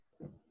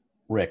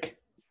Rick,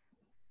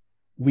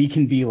 we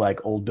can be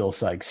like old Bill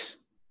Sykes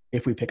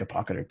if we pick a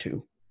pocket or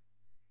two.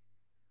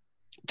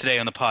 Today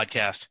on the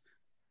podcast,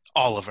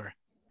 Oliver.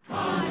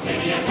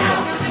 Consider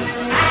yourself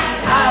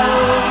at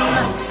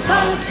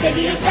home.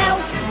 Consider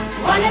yourself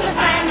one of the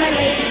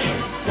family.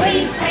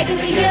 We've taken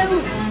to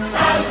you,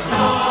 so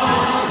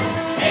strong.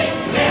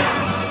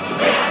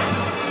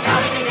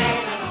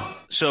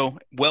 So,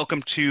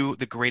 welcome to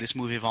the Greatest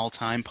Movie of All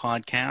Time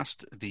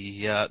podcast,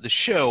 the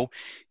show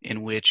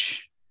in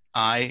which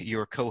I,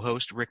 your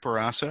co-host Rick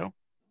Barrasso,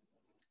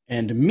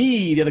 and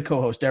me, the other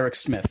co-host Eric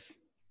Smith,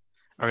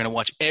 are going to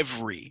watch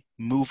every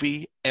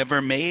movie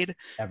ever made,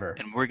 ever,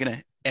 and we're going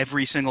to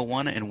every single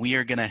one, and we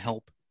are going to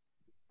help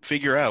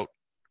figure out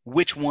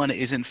which one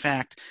is in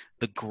fact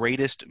the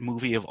greatest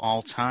movie of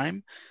all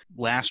time.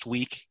 Last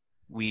week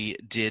we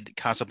did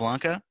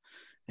Casablanca.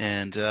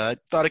 And I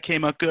thought it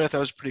came out good. I thought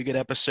it was a pretty good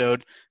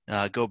episode.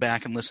 Go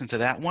back and listen to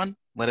that one.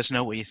 Let us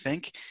know what you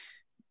think.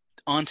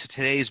 On to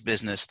today's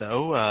business,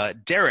 though.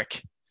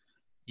 Derek,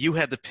 you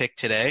had the pick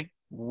today.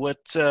 What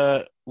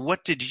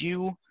did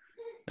you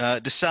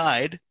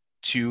decide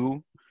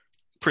to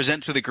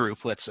present to the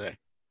group, let's say?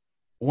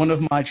 One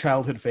of my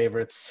childhood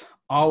favorites,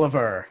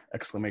 Oliver! !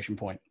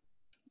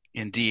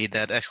 Indeed,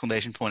 that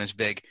exclamation point is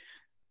big.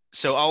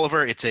 So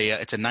Oliver, it's a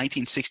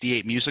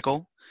 1968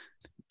 musical.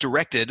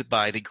 Directed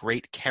by the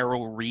great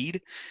Carol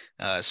Reed,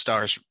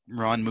 stars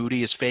Ron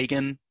Moody as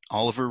Fagin,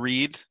 Oliver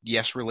Reed,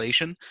 yes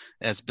relation,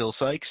 as Bill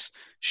Sykes,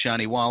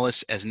 Shani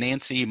Wallace as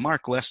Nancy,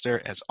 Mark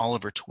Lester as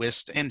Oliver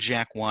Twist, and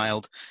Jack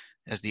Wilde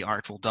as the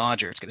Artful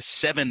Dodger. It's got a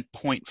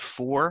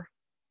 7.4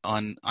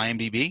 on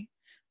IMDb.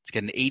 It's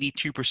got an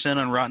 82%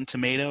 on Rotten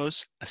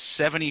Tomatoes, a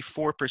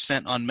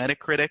 74% on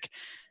Metacritic,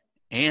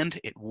 and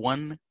it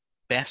won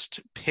Best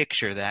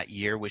Picture that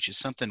year, which is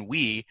something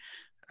we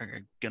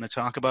are going to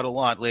talk about a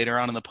lot later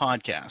on in the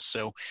podcast.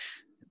 So,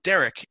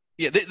 Derek,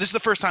 this is the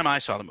first time I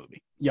saw the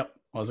movie. Yep,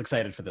 I was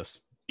excited for this.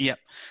 Yep,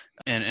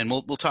 and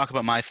we'll talk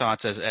about my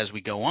thoughts as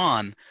we go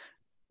on.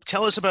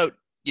 Tell us about,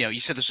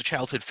 you said this was a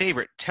childhood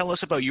favorite. Tell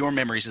us about your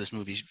memories of this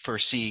movie,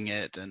 first seeing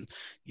it, and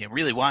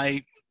really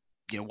why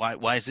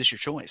is this your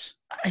choice?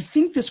 I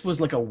think this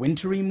was like a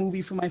wintry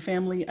movie for my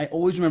family. I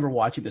always remember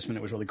watching this when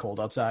it was really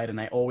cold outside,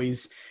 and I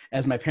always,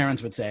 as my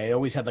parents would say, I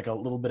always had like a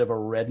little bit of a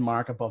red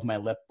mark above my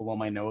lip below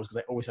my nose because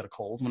I always had a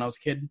cold when I was a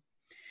kid.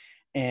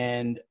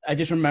 And I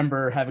just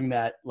remember having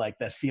that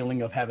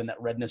feeling of having that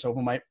redness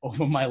over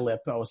my lip.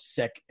 I was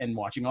sick, and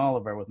watching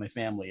Oliver with my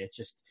family. It's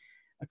just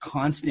a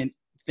constant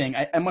thing.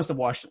 I must have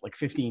watched it like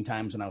 15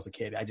 times when I was a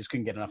kid. I just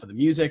couldn't get enough of the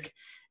music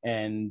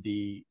and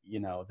the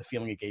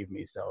feeling it gave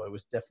me. So it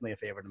was definitely a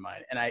favorite of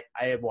mine. And I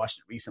had watched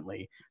it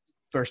recently,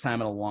 first time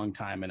in a long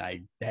time, and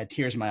I had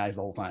tears in my eyes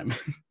the whole time.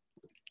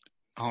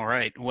 All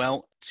right. Well,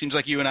 it seems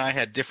like you and I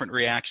had different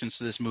reactions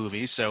to this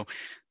movie. So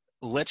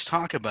let's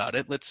talk about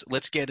it.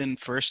 Let's get in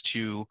first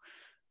to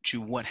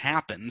what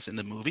happens in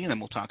the movie, and then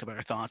we'll talk about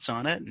our thoughts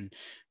on it and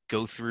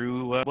go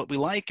through what we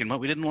like and what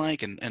we didn't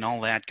like and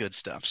all that good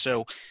stuff.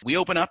 So we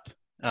open up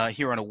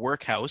here on a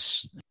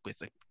workhouse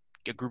with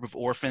a group of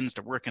orphans.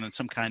 They're working on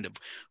some kind of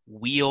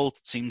wheel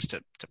that seems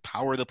to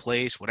power the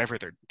place, whatever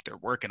they're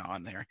working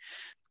on there.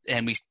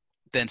 And we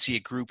then see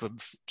a group of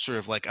sort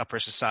of like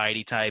upper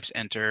society types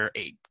enter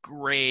a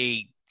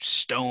gray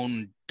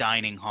stone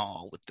dining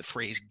hall with the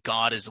phrase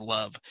 "God is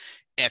love"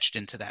 etched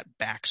into that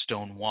back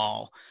stone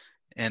wall.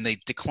 And they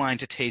decline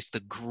to taste the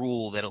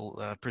gruel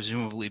that'll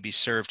presumably be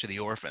served to the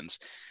orphans.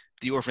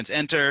 The orphans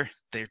enter.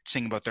 They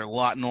sing about their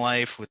lot in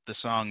life with the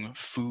song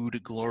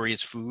 "Food,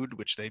 Glorious Food,"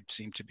 which they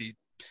seem to be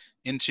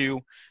into.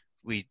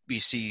 We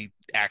see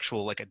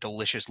actual, like, a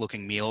delicious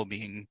looking meal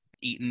being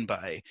eaten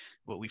by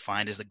what we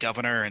find is the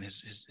governor and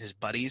his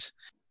buddies.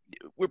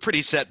 We're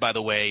pretty set, by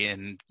the way,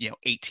 in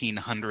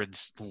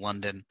 1800s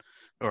London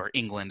or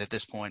England at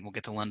this point. We'll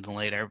get to London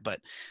later, but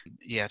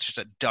yeah, it's just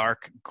a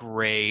dark,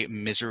 gray,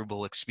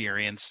 miserable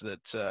experience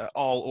that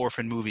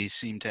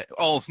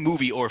all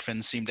movie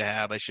orphans seem to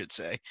have, I should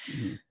say.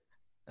 Mm-hmm.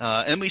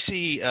 And we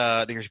see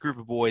there's a group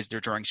of boys. They're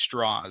drawing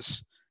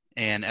straws,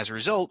 and as a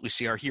result, we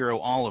see our hero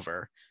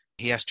Oliver.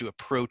 He has to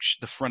approach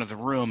the front of the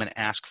room and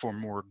ask for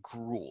more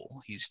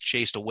gruel. He's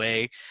chased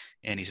away,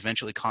 and he's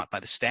eventually caught by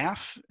the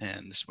staff,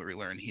 and this is where we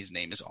learn his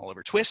name is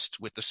Oliver Twist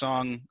with the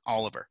song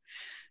Oliver.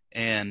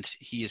 And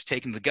he is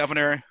taken to the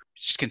governor,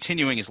 just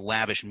continuing his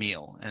lavish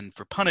meal. And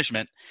for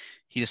punishment,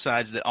 he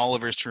decides that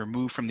Oliver is to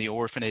remove from the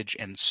orphanage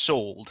and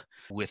sold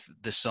with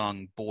the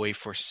song Boy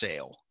for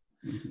Sale.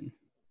 Mm-hmm.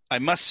 I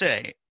must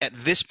say, at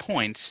this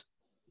point,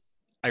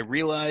 I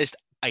realized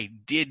I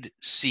did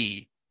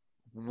see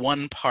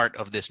one part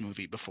of this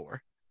movie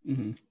before.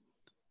 Mm-hmm.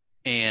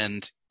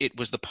 And it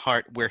was the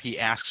part where he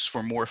asks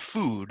for more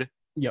food.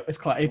 Yep, it's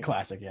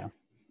classic, yeah.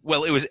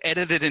 Well, it was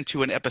edited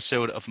into an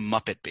episode of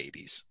Muppet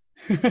Babies.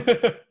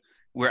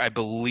 Where I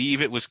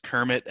believe it was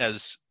Kermit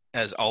as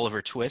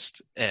Oliver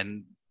Twist,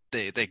 and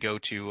they go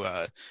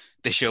to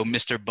they show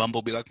Mr.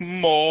 Bumblebee like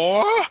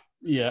more.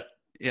 Yeah.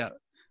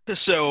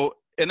 So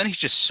and then he's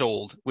just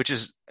sold, which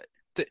is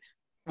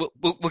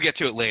we'll get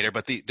to it later.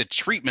 But the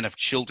treatment of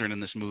children in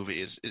this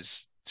movie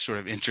is sort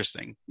of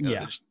interesting. Yeah.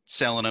 They're just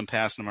selling them,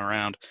 passing them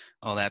around,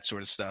 all that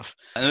sort of stuff.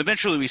 And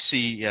eventually we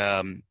see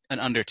an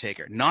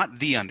Undertaker, not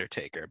the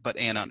Undertaker, but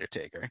an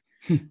Undertaker.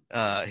 He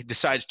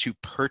decides to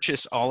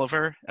purchase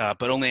Oliver,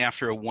 but only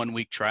after a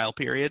 1-week trial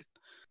period.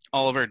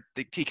 Oliver,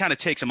 he kind of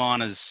takes him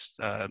on as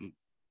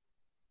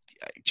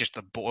just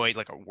a boy,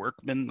 like a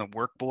workman, a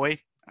work boy.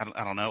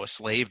 I don't know, a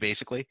slave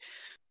basically,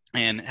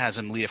 and has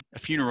him lead a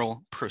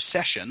funeral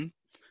procession.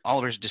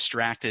 Oliver's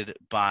distracted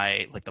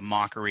by like the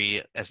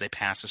mockery as they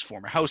pass his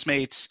former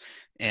housemates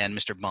and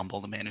Mr.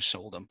 Bumble, the man who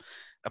sold him.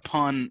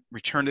 Upon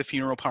return to the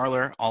funeral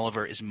parlor,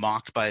 Oliver is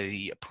mocked by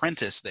the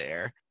apprentice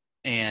there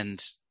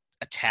and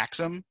attacks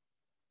him,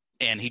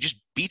 and he just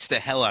beats the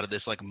hell out of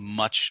this like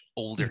much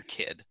older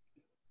kid.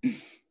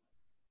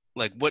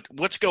 Like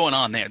what's going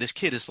on there? This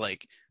kid is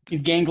like,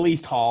 he's gangly,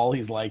 he's tall,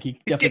 he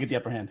definitely get the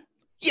upper hand.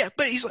 Yeah,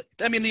 but he's like,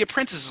 I mean, the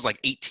apprentice is like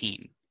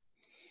 18.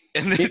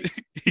 And then,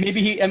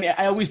 maybe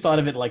I always thought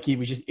of it like it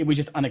was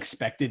just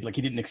unexpected. Like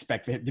he didn't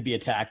expect it to be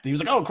attacked. He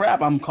was like, oh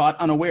crap, I'm caught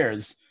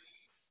unawares.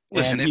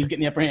 Listen, and he's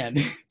getting the upper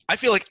hand. I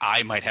feel like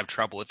I might have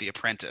trouble with the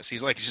apprentice.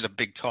 He's just a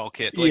big, tall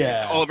kid. Like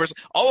yeah.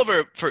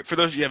 Oliver, for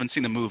those of you who haven't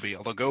seen the movie,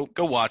 although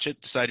go watch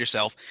it, decide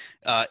yourself,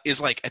 is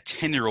like a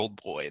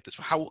 10-year-old boy at this.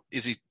 How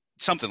is he?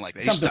 Something like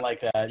that. Something like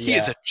that. He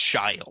is a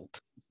child.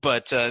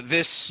 But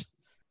this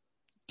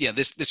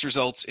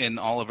results in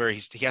Oliver.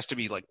 He has to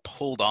be like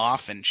pulled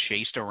off and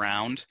chased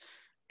around,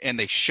 and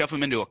they shove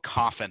him into a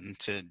coffin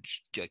to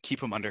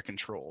keep him under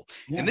control.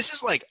 Yeah. And this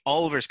is like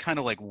Oliver's kind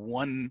of like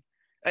one.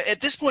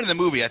 At this point in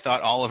the movie, I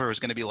thought Oliver was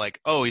going to be like,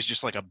 oh, he's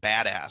just like a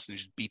badass and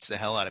he just beats the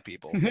hell out of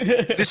people.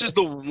 This is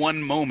the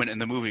one moment in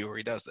the movie where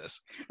he does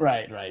this.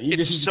 Right.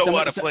 It's so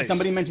out of place.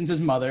 Somebody mentions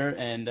his mother,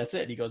 and that's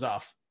it. He goes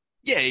off.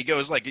 Yeah, he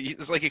goes like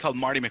it's like he called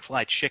Marty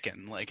McFly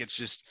chicken. Like it's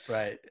just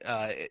right.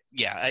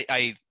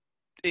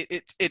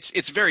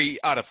 It's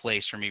very out of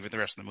place for me, but the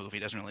rest of the movie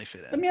doesn't really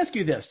fit in. Let me ask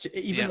you this,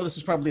 even though this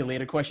is probably a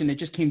later question, it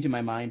just came to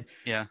my mind.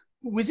 Yeah.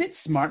 Was it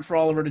smart for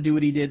Oliver to do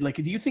what he did? Like,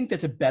 do you think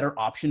that's a better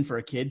option for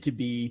a kid to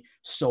be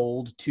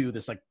sold to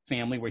this like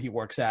family where he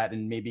works at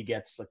and maybe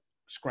gets like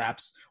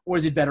scraps, or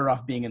is it better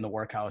off being in the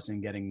workhouse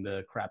and getting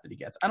the crap that he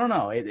gets? I don't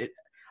know.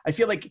 I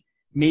feel like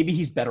maybe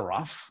he's better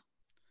off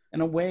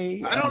in a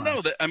way. I don't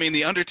know. I mean,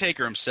 the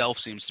Undertaker himself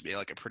seems to be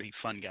like a pretty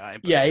fun guy.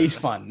 But, yeah, he's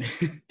fun.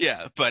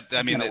 Yeah, but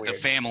I mean, the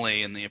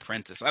family and the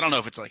apprentice. I don't know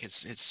if it's like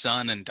his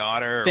son and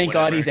daughter. Or Thank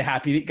whatever.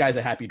 God the guy's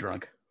a happy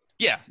drunk.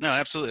 Yeah, no,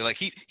 absolutely. Like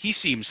he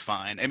seems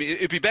fine. I mean,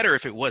 it'd be better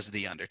if it was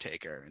the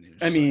Undertaker.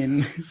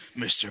 And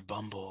Mr.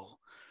 Bumble,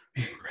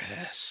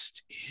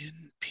 rest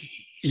in peace.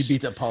 He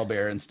beats up Paul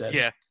Bearer instead.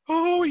 Yeah.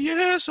 Oh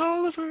yes,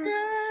 Oliver.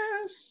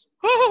 Yes.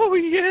 Oh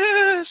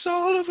yes,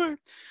 Oliver.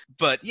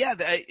 But yeah,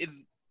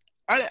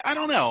 I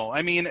don't know.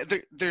 I mean,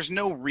 there's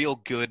no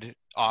real good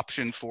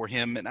option for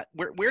him. And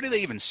where do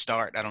they even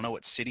start? I don't know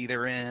what city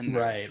they're in.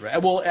 Right.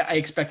 Well, I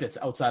expect it's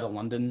outside of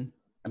London,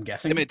 I'm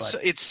guessing. I mean,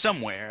 it's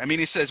somewhere. I mean,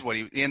 he says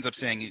he ends up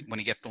saying when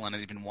he gets to London,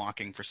 he's been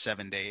walking for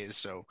 7 days.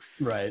 So,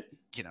 right.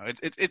 You know,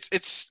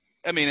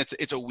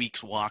 it's a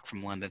week's walk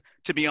from London.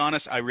 To be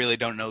honest, I really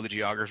don't know the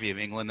geography of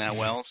England that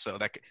well. So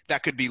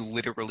that could be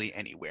literally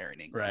anywhere in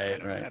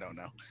England. Right. I don't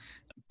know.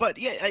 But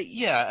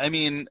yeah. I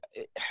mean,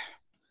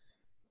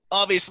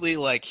 obviously,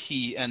 like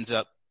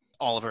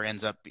Oliver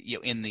ends up,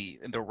 in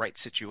the right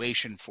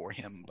situation for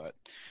him. But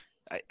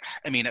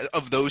I mean,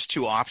 of those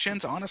two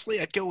options, honestly,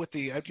 I'd go with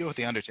the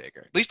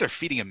Undertaker. At least they're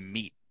feeding him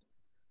meat.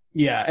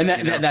 Yeah, and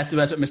that's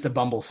what Mr.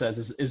 Bumble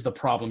says is the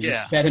problem.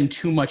 Yeah. You fed him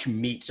too much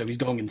meat, so he's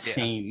going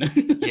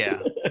insane.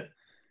 Yeah.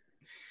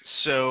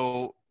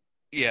 So,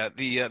 yeah,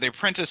 the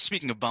apprentice,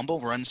 speaking of Bumble,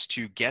 runs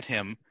to get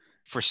him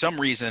for some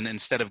reason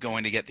instead of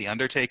going to get the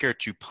Undertaker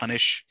to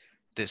punish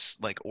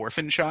this like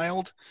orphan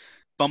child.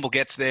 Bumble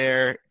gets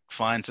there,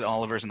 finds that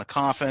Oliver's in the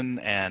coffin,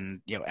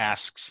 and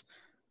asks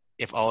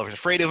if Oliver's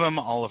afraid of him.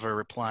 Oliver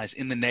replies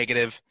in the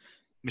negative.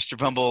 Mr.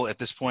 Bumble at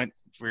this point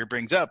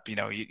brings up,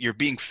 you're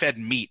being fed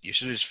meat. You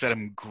should have just fed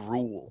him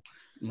gruel.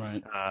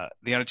 Right.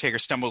 The Undertaker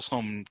stumbles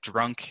home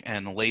drunk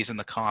and lays in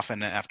the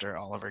coffin after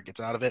Oliver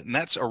gets out of it, and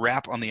that's a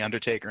wrap on the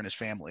Undertaker and his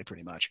family,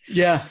 pretty much.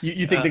 Yeah,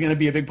 you think they're going to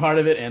be a big part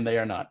of it, and they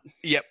are not.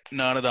 Yep,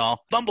 not at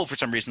all. Bumble, for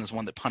some reason, is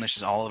one that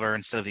punishes Oliver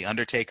instead of the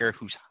Undertaker,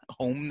 whose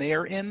home they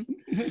are in.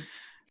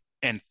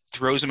 And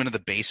throws him into the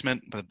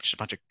basement with just a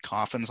bunch of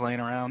coffins laying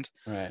around.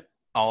 Right.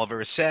 Oliver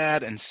is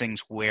sad and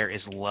sings "Where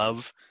Is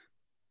Love?"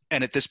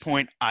 And at this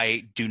point,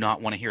 I do not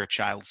want to hear a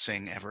child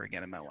sing ever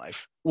again in my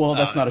life. Well,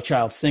 that's not a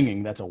child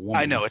singing; that's a woman.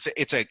 I know it's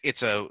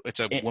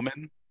a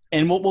woman.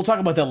 And we'll talk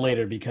about that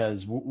later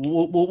because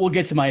we'll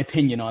get to my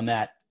opinion on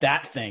that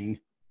thing.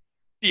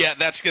 Yeah,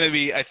 that's going to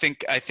be. I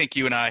think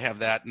you and I have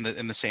that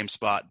in the same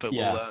spot, but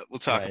we'll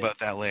talk about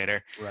that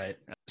later. Right.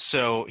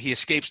 So he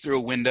escapes through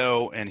a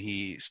window and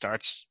he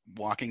starts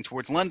walking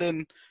towards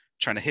London,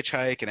 trying to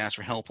hitchhike and ask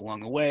for help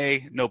along the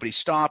way. Nobody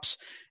stops,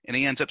 and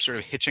he ends up sort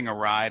of hitching a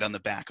ride on the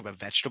back of a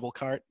vegetable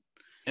cart.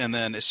 And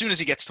then as soon as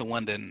he gets to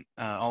London,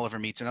 Oliver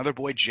meets another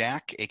boy,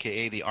 Jack,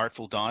 a.k.a. the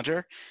Artful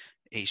Dodger,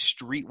 a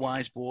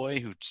streetwise boy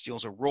who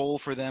steals a role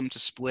for them to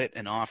split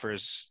and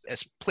offers a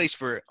place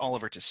for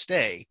Oliver to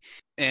stay,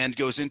 and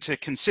goes into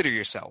Consider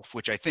Yourself,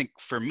 which I think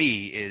for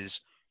me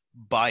is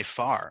by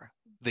far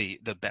the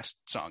best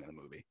song in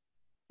the movie.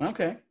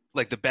 Okay.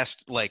 Like the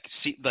best, like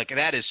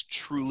that is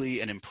truly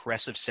an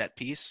impressive set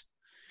piece.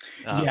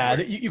 Yeah,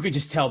 you could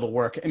just tell the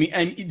work. I mean,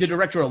 and the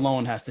director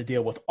alone has to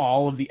deal with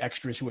all of the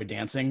extras who are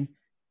dancing.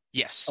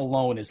 Yes.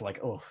 Alone is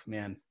like, oh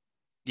man.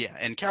 Yeah,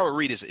 and Carol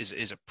Reed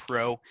is a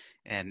pro,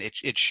 and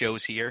it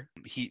shows here.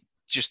 He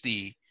just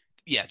the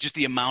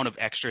amount of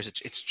extras.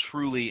 It's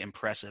truly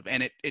impressive,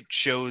 and it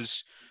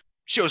shows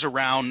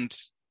around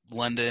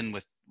London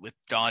with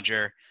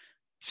Dodger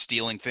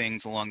stealing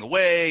things along the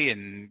way,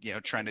 and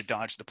trying to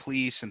dodge the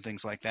police and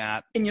things like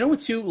that. And you know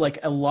what too? Like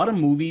a lot of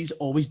movies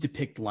always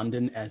depict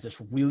London as this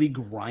really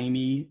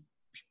grimy,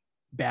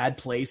 bad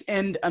place.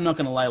 And I'm not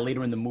going to lie,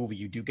 later in the movie,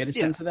 you do get a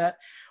sense of that.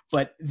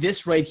 But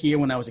this right here,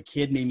 when I was a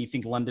kid, made me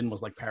think London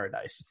was like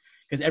paradise.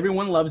 Because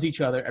everyone loves each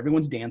other,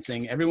 everyone's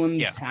dancing,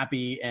 everyone's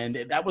happy.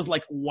 And that was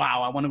like,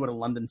 wow, I want to go to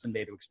London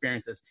someday to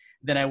experience this.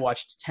 Then I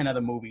watched 10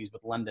 other movies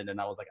with London, and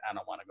I was like, I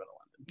don't want to go to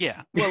London.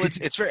 Yeah, well,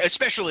 it's very,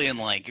 especially in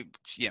like,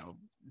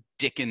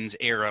 Dickens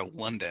era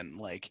London,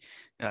 like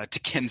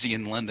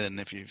Dickensian London,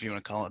 if you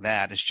want to call it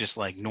that. It's just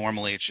like,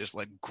 normally it's just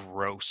like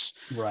gross.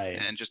 Right.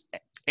 And just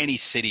any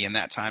city in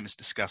that time is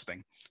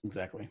disgusting.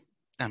 Exactly.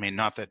 I mean,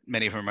 not that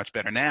many of them are much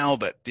better now,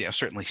 but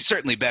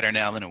certainly better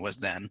now than it was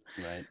then.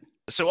 Right.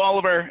 So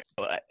Oliver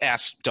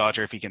asks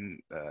Dodger if he can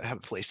have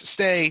a place to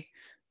stay.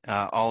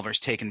 Oliver's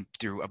taken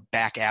through a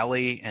back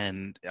alley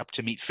and up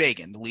to meet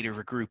Fagin, the leader of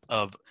a group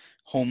of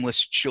homeless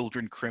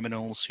children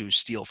criminals who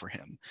steal for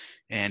him.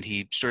 And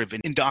he sort of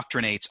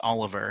indoctrinates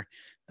Oliver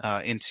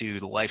into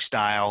the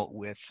lifestyle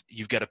with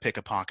 "You've got to pick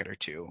a pocket or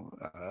two."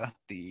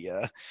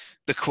 The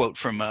quote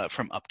from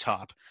Up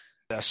Top.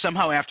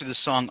 Somehow after the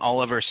song,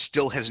 Oliver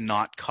still has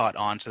not caught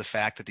on to the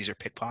fact that these are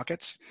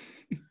pickpockets,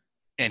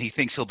 and he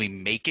thinks he'll be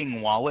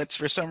making wallets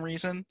for some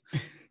reason.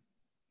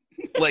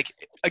 Like,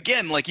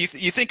 again, like you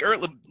think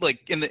early,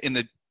 like in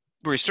the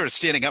where he's sort of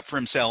standing up for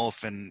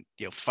himself and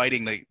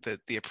fighting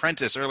the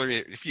apprentice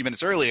earlier, a few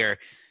minutes earlier,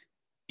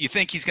 you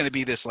think he's going to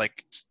be this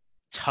like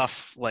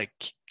tough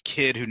like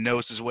kid who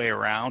knows his way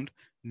around.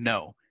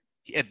 No,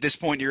 at this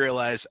point you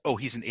realize, oh,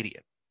 he's an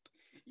idiot.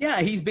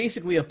 Yeah, he's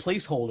basically a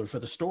placeholder for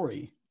the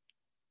story.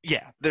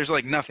 Yeah, there's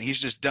like nothing. He's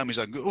just dumb. He's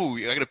like, "Ooh,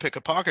 I got to pick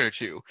a pocket or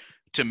two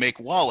to make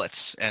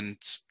wallets and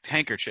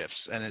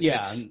handkerchiefs." And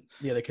and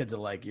the other kids are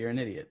like, "You're an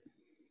idiot."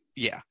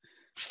 Yeah,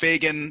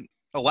 Fagin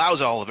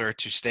allows Oliver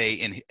to stay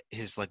in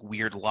his like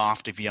weird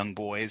loft of young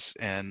boys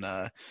and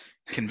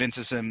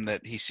convinces him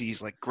that he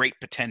sees like great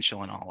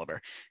potential in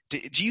Oliver. Do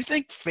you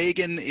think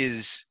Fagin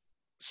is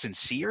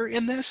sincere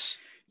in this?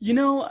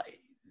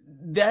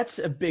 That's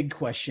a big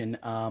question.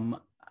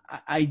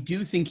 I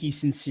do think he's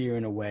sincere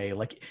in a way.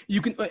 Like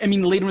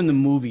later in the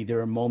movie, there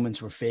are moments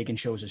where Fagin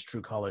shows his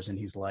true colors and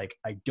he's like,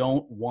 I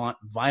don't want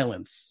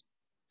violence.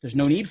 There's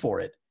no need for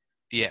it.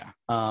 Yeah.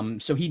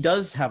 So he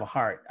does have a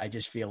heart. I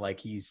just feel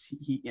like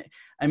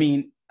I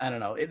don't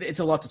know. It's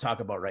a lot to talk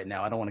about right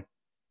now. I don't want to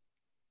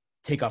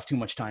take off too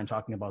much time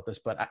talking about this,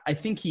 but I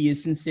think he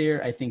is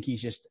sincere. I think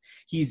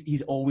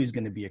he's always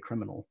going to be a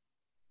criminal.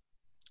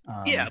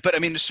 Yeah. But I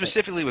mean,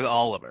 specifically with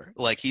Oliver,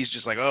 like, he's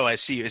just like, oh, I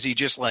see you. Is he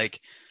just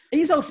like,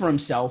 he's out for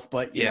himself,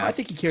 but yeah, I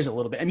think he cares a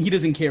little bit. I mean, he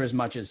doesn't care as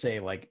much as say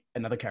like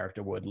another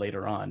character would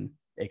later on,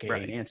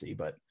 aka Nancy.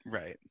 But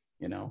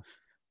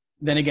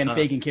then again,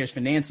 Fagin cares for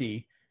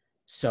Nancy,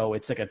 so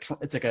it's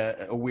like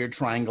a weird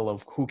triangle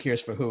of who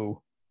cares for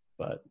who.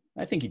 But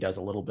I think he does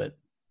a little bit.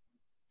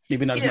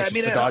 Maybe not. Yeah, as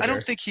much as Dodger.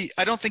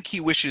 I don't think he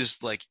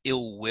wishes like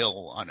ill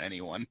will on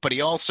anyone, but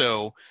he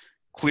also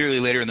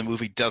clearly later in the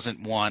movie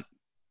doesn't want.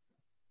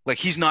 Like,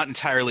 he's not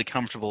entirely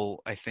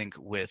comfortable, I think,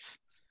 with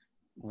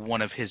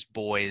one of his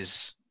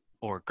boys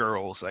or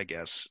girls, I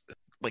guess,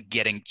 like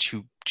getting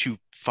too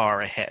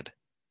far ahead.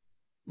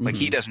 Like,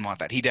 he doesn't want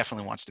that. He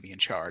definitely wants to be in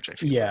charge, I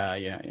feel.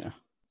 Yeah.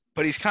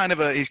 But he's kind of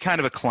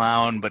a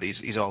clown, but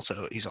he's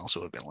also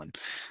a villain.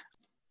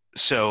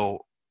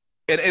 So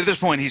at this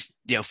point,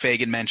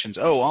 Fagin mentions,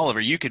 "Oh, Oliver,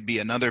 you could be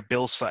another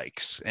Bill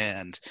Sikes,"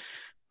 and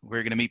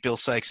we're going to meet Bill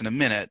Sikes in a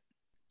minute.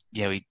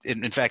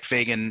 In fact,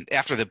 Fagin,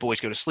 after the boys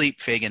go to sleep,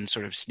 Fagin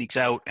sort of sneaks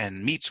out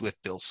and meets with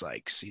Bill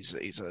Sikes.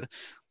 He's a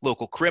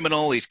local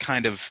criminal. He's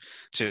kind of,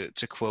 to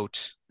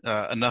quote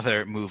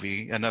another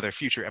movie, another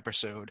future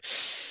episode,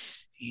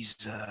 he's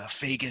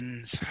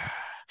Fagin's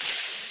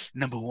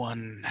number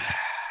one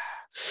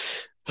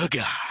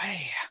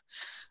guy.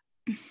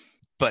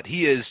 But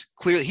he is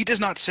clearly, he does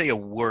not say a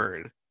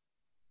word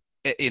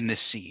in this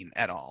scene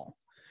at all.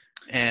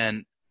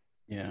 And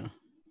yeah.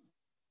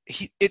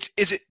 Is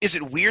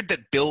it weird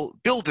that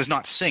Bill does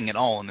not sing at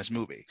all in this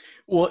movie?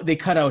 Well, they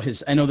cut out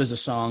his. I know there's a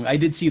song. I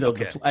did see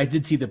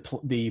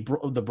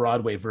the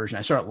Broadway version.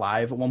 I saw it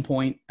live at one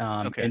point.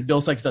 And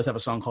Bill Sikes does have a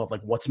song called like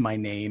 "What's My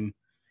Name,"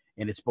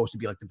 and it's supposed to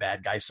be like the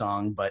bad guy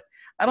song. But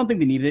I don't think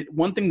they needed it.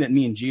 One thing that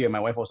me and Gia, my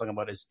wife, was talking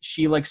about is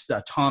she likes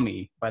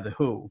 "Tommy" by the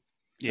Who.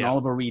 And Yeah.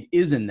 Oliver Reed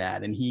is in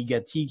that, and he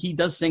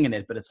does sing in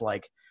it, but it's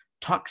like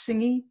talk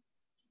singy.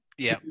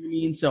 Yeah. You know what I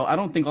mean? So I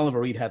don't think Oliver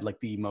Reed had like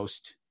the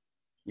most,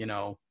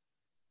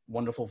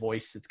 wonderful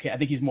voice. I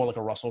think he's more like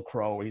a Russell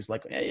Crowe, where he's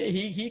like, hey,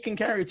 he can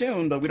carry a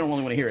tune, but we don't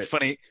really want to hear it.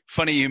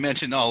 Funny you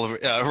mentioned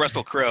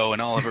Russell Crowe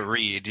and Oliver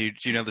Reed. Do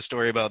you know the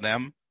story about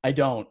them? I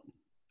don't.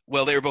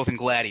 Well, they were both in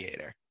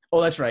Gladiator.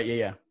 Oh, that's right.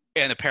 Yeah.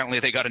 And apparently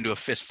they got into a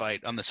fist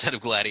fight on the set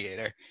of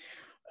Gladiator.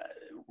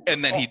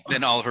 And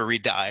then Oliver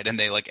Reed died, and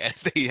they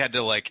had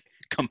to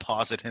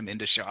composite him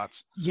into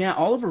shots. Yeah,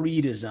 Oliver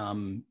Reed is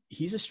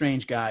he's a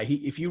strange guy.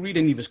 If you read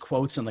any of his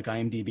quotes on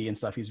IMDb and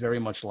stuff, he's very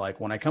much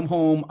like, when I come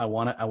home, I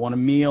want a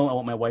meal. I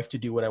want my wife to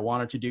do what I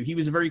want her to do. He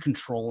was a very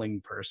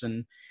controlling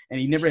person, and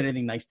he never had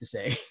anything nice to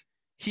say.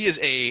 He is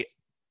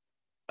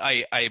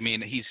I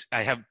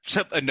have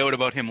a note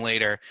about him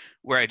later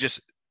where I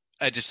just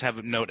have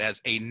a note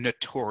as a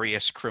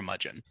notorious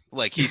curmudgeon.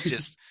 Like he's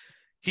just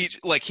he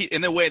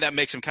in the way that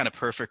makes him kind of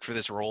perfect for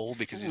this role,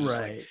 because he's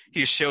just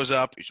he shows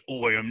up,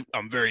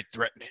 I'm very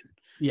threatening.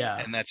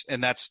 Yeah. And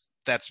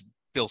that's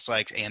Bill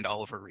Sykes and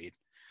Oliver Reed.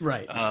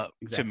 Right.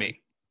 Exactly. To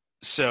me.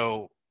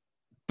 So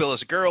Bill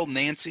has a girl,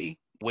 Nancy,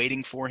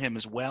 waiting for him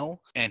as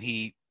well, and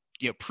he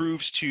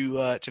proves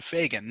to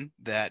Fagin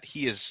that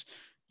he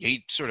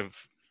sort of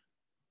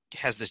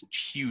has this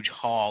huge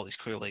haul. He's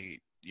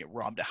clearly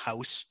robbed a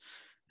house,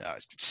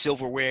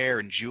 silverware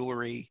and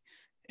jewelry.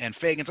 And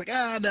Fagin's like,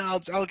 no,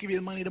 I'll give you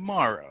the money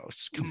tomorrow.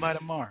 Come by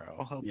tomorrow.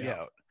 I'll help you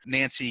out.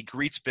 Nancy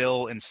greets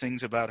Bill and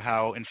sings about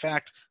how, in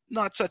fact,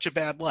 not such a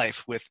bad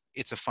life with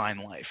It's a Fine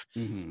Life.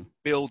 Mm-hmm.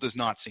 Bill does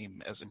not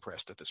seem as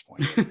impressed at this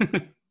point.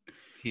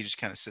 He just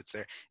kind of sits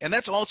there. And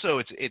that's also,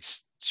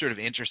 it's sort of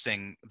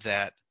interesting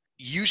that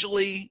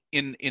usually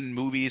in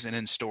movies and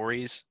in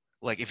stories,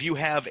 like if you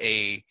have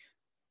an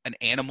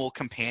animal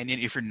companion,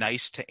 if you're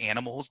nice to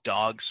animals,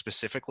 dogs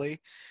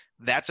specifically,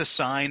 that's a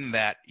sign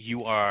that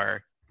you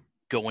are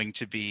going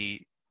to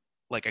be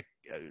like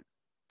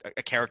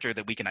a character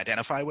that we can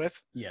identify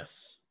with.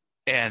 Yes.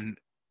 And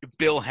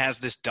Bill has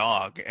this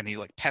dog, and he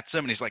pets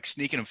him, and he's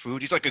sneaking him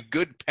food. He's a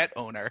good pet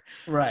owner,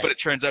 right? But it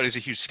turns out he's a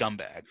huge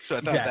scumbag. So I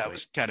thought that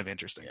was kind of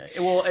interesting.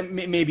 Yeah. Well,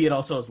 maybe it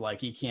also is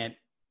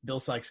Bill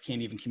Sykes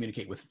can't even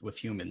communicate with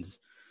humans.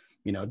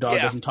 Dog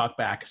doesn't talk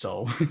back,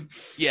 so.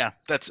 Yeah,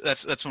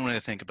 that's one way to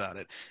think about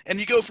it. And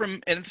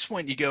at this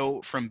point you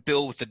go from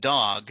Bill with the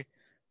dog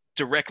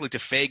directly to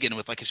Fagin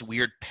with his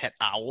weird pet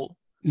owl.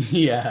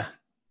 Yeah.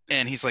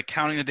 And he's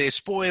counting the day's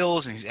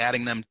spoils, and he's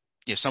adding them,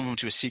 some of them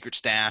to a secret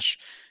stash.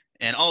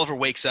 And Oliver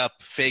wakes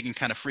up. Fagin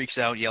kind of freaks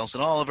out, yells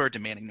at Oliver,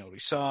 demanding to know what he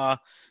saw.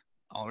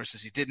 Oliver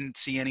says he didn't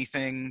see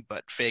anything,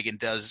 but Fagin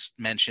does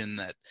mention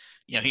that,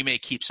 he may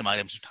keep some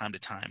items from time to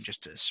time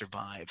just to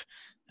survive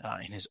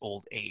in his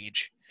old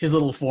age. His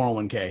little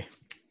 401k.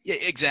 Yeah,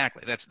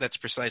 exactly. That's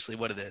precisely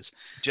what it is.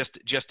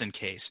 Just in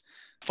case.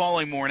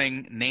 Following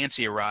morning,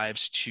 Nancy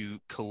arrives to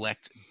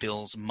collect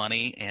Bill's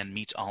money and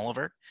meets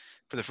Oliver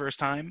for the first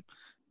time,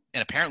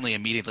 and apparently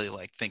immediately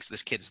thinks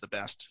this kid is the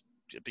best,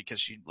 because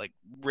she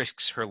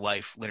risks her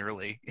life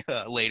literally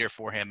later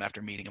for him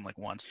after meeting him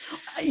once.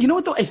 You know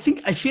what though? I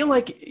feel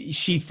like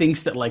she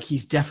thinks that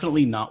he's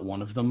definitely not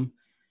one of them,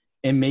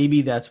 and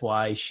maybe that's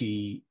why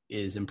she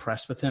is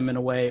impressed with him in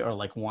a way, or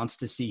wants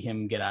to see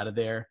him get out of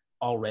there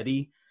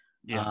already.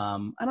 Yeah.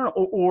 I don't know,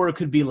 or it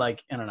could be I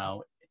don't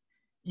know.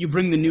 You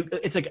bring the new.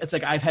 It's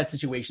like I've had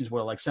situations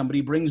where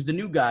somebody brings the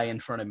new guy in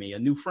front of me, a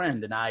new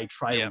friend, and I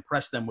try to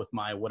impress them with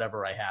my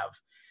whatever I have.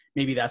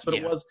 Maybe that's what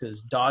it was,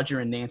 because Dodger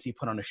and Nancy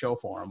put on a show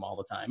for him all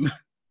the time.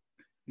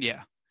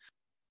 Yeah.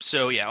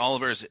 So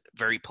Oliver's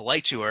very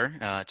polite to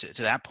her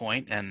to that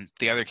point, and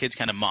the other kids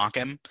kind of mock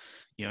him,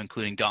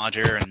 including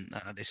Dodger, and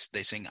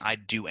they sing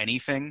 "I'd Do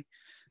Anything,"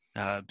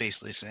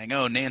 basically saying,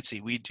 "Oh,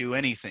 Nancy, we'd do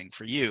anything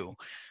for you."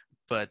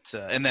 But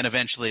and then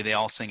eventually they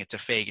all sing it to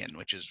Fagin,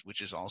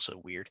 which is also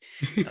weird.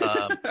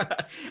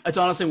 It's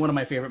honestly one of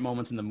my favorite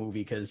moments in the movie,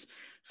 because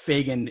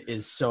Fagin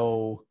is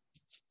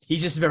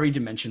he's just very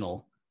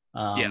dimensional.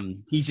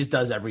 He just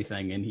does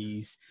everything, and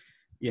he's,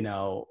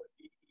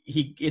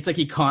 it's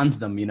he cons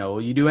them.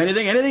 You do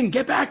anything,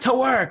 get back to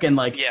work, and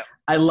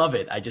I love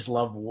it. I just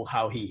love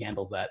how he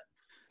handles that.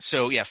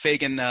 So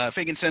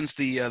Fagin sends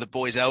the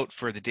boys out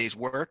for the day's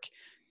work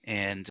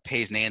and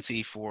pays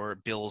Nancy for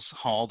Bill's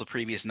haul the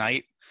previous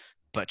night.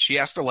 But she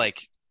has to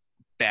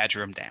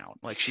badger him down.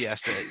 She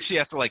has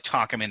to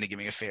talk him into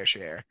giving a fair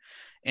share.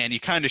 And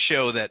you kind of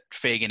show that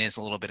Fagin is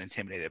a little bit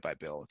intimidated by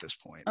Bill at this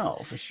point.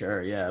 Oh, for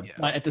sure, yeah.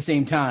 But at the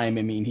same time,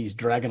 he's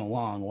dragging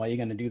along. Why are you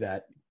going to do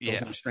that?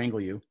 Bill's going to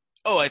strangle you.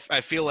 Oh,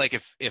 I feel like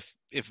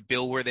if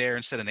Bill were there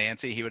instead of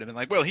Nancy, he would have been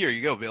like, well, here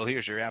you go, Bill.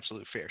 Here's your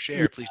absolute fair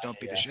share. Please don't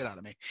beat the shit out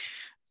of me.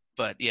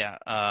 But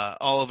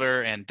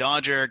Oliver and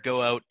Dodger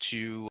go out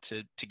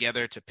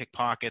together to pick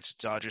pockets.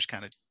 Dodger's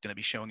kind of going to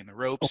be showing him the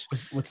ropes. Oh,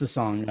 what's the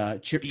song?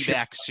 Be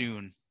back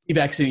soon. Be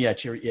back soon. Yeah,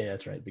 yeah,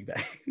 that's right. Be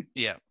back.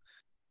 Yeah.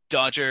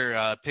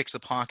 Dodger picks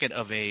the pocket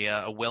of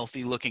a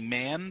wealthy-looking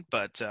man,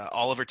 but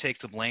Oliver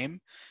takes the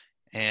blame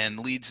and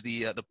leads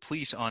the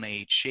police on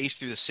a chase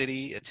through the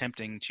city,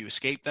 attempting to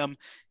escape them.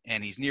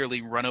 And he's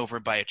nearly run over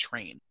by a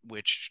train,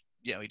 which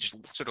he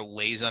just sort of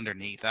lays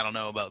underneath. I don't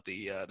know about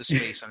the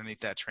space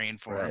underneath that train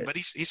for him, but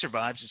he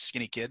survives. He's a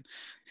skinny kid.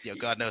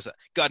 God knows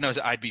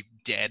I'd be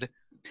dead.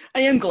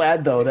 I am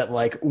glad though that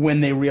like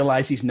when they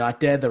realize he's not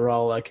dead, they're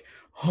all like,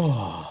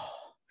 oh.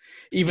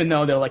 Even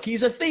though they're like,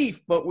 he's a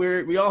thief, but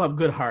we all have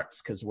good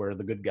hearts because we're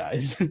the good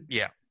guys.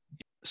 Yeah.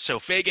 So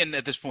Fagin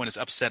at this point is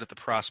upset at the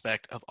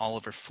prospect of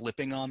Oliver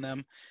flipping on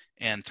them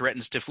and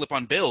threatens to flip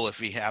on Bill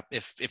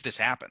if this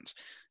happens.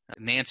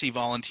 Nancy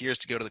volunteers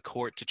to go to the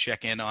court to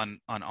check in on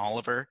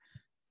Oliver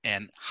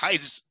and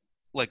hides,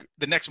 like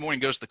the next morning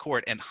goes to the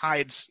court and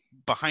hides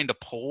behind a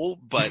pole,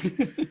 but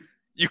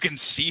you can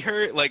see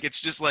her, like it's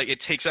just like it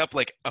takes up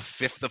like a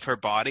fifth of her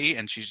body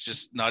and she's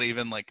just not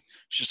even like,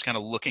 she's just kind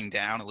of looking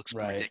down. It looks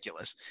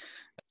ridiculous.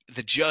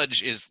 The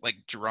judge is like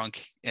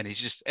drunk and he's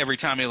just, every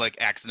time he like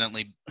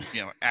accidentally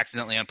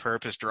on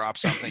purpose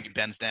drops something, he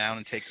bends down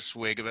and takes a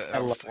swig of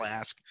a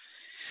flask.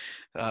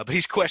 But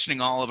he's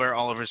questioning Oliver.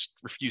 Oliver's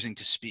refusing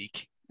to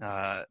speak.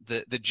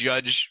 The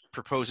judge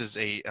proposes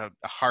a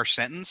harsh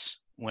sentence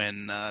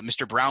when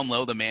Mr.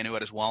 Brownlow, the man who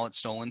had his wallet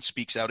stolen,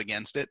 speaks out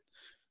against it.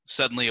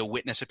 Suddenly a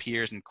witness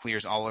appears and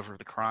clears Oliver of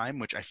the crime,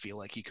 which I feel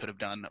like he could have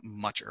done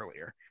much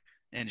earlier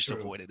and just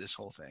avoided this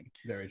whole thing.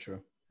 Very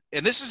true.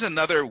 And this is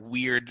another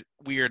weird,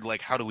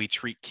 like, how do we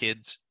treat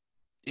kids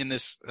in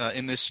this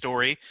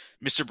story?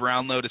 Mr.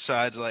 Brownlow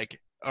decides,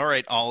 like, all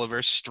right,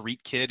 Oliver,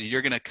 street kid,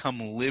 you're going to come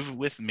live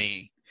with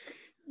me.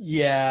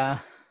 Yeah.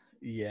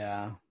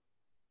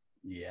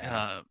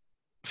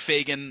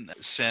 Fagin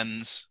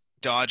sends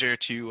Dodger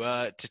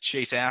to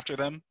chase after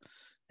them,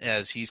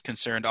 as he's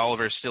concerned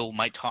Oliver still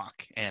might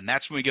talk, and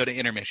that's when we go to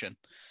intermission.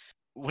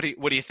 What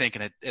are you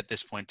thinking at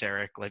this point,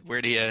 Derek? Like,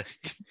 where do you?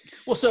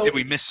 Well, so did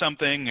we miss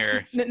something?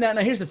 Or now,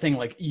 here's the thing: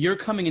 like, you're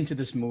coming into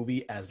this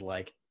movie as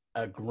like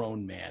a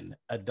grown man,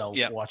 adult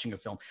watching a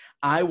film.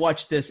 I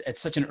watched this at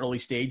such an early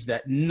stage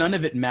that none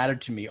of it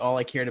mattered to me. All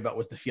I cared about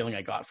was the feeling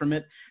I got from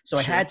it. So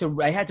I had to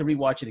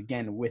rewatch it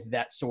again with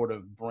that sort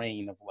of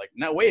brain of like,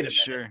 now wait a minute.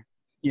 Sure.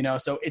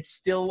 So it's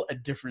still a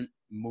different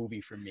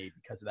movie for me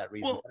because of that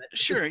reason. Well,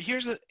 sure.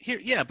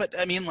 But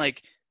I mean,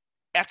 like,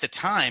 at the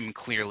time,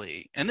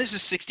 clearly, and this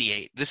is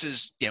 1968. This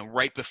is,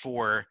 right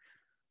before,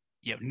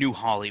 New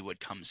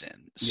Hollywood comes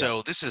in.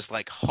 So this is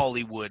like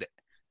Hollywood.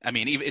 I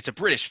mean, it's a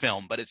British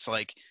film, but it's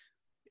like,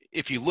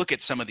 if you look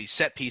at some of these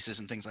set pieces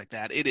and things like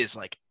that, it is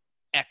like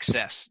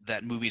excess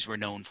that movies were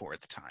known for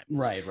at the time.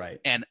 Right.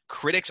 And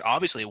critics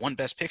obviously won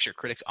Best Picture.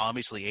 Critics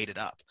obviously ate it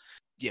up.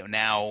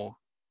 Now,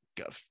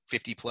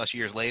 50 plus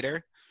years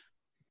later,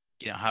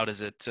 how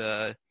does it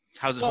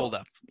hold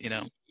up?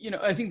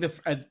 I think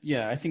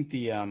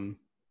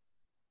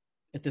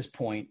at this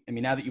point, I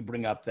mean, now that you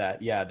bring up that,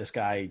 this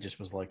guy just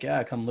was like,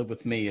 come live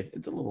with me.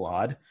 It's a little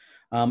odd.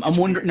 I'm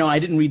wondering. No, I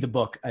didn't read the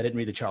book. I didn't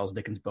read the Charles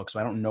Dickens book, so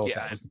I don't know if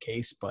that was the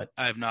case. But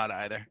I have not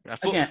either.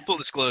 Full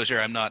disclosure,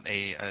 I'm not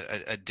a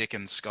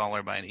Dickens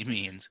scholar by any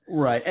means.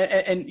 Right,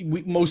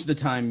 and most of the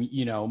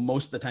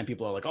time,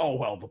 people are like, "Oh,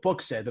 well, the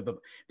book said that." But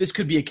this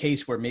could be a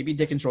case where maybe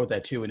Dickens wrote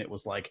that too, and it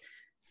was like,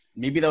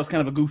 maybe that was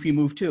kind of a goofy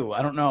move too.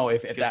 I don't know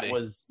if that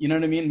was, you know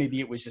what I mean? Maybe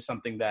it was just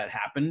something that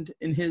happened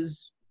in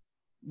his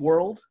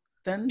world.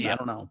 Then I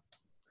don't know.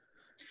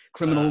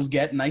 Criminals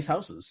get nice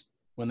houses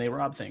when they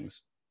rob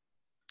things.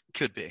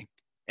 Could be.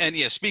 And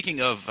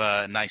speaking of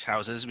nice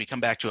houses, we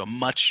come back to a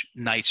much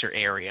nicer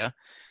area,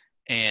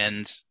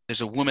 and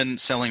there's a woman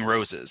selling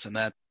roses, and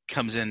that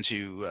comes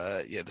into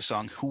the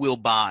song "Who Will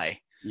Buy."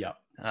 Yeah.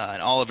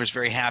 And Oliver's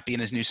very happy in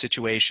his new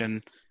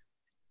situation.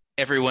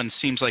 Everyone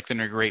seems like they're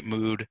in a great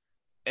mood.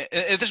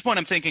 At this point,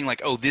 I'm thinking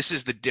like, oh, this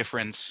is the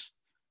difference.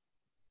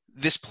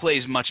 This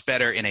plays much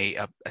better in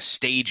a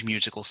stage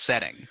musical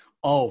setting.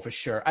 Oh, for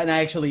sure. And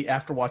I actually,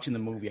 after watching the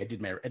movie, I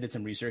did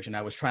some research, and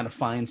I was trying to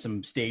find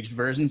some staged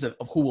versions of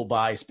Who Will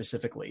Buy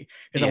specifically,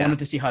 because I wanted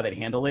to see how they'd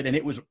handle it, and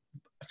it was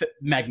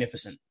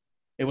magnificent.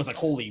 It was like,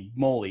 holy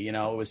moly, it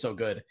was so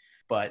good.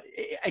 But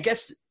I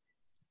guess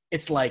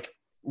it's like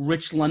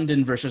rich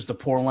London versus the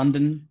poor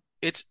London.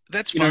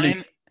 That's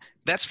fine.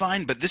 That's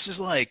fine, but this is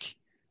like,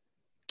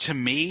 to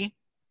me,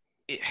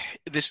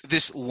 this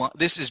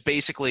is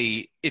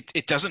basically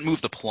it doesn't move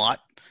the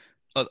plot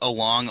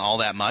along all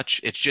that much.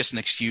 It's just an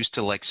excuse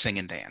to like sing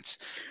and dance.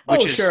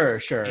 Sure.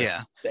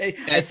 Yeah.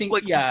 I think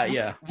like,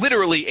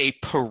 literally a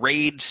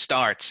parade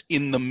starts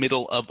in the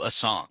middle of a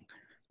song.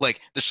 Like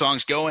the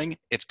song's going,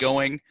 it's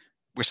going.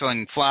 We're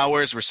selling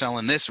flowers, we're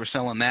selling this, we're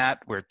selling that,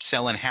 we're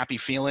selling happy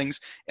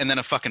feelings, and then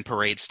a fucking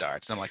parade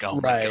starts. And I'm like,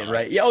 oh my God.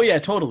 Right. Yeah, oh yeah,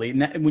 totally.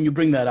 When you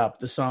bring that up,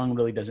 the song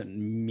really doesn't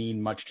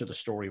mean much to the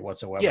story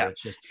whatsoever. Yeah.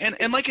 It's just and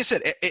like I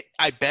said,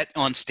 I bet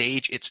on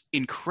stage it's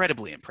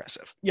incredibly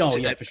impressive.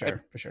 For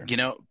sure.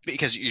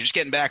 Because you're just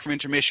getting back from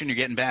intermission, you're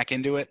getting back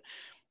into it.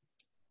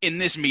 In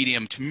this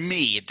medium, to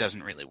me, it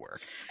doesn't really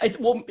work. I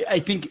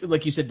think,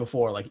 like you said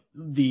before, like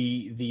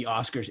the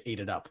Oscars ate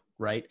it up,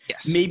 right?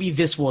 Yes. Maybe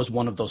this was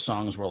one of those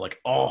songs where like,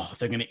 oh,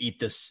 they're going to eat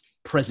this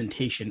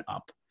presentation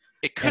up.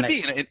 It could And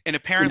be, and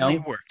apparently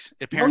it worked.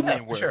 Apparently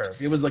it worked. Sure.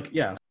 It was like,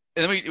 yeah.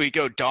 And then we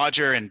go,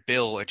 Dodger and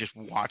Bill are just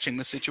watching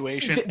the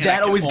situation. And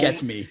That always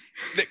gets me.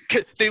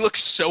 They look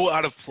so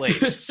out of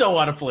place. So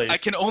out of place. I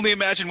can only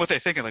imagine what they're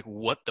thinking. Like,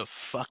 what the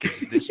fuck is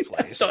this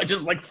place? So I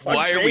just like,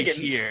 why are we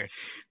here?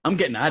 I'm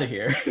getting out of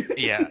here.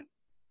 Yeah.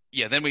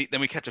 Then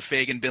we cut to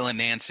Fagin, Bill, and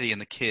Nancy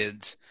and the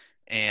kids,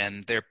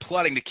 and they're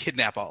plotting to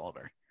kidnap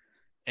Oliver.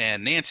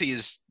 And Nancy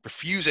is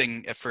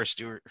refusing at first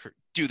to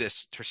do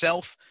this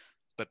herself,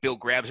 but Bill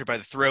grabs her by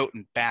the throat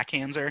and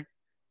backhands her.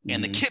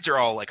 And the kids are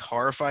all like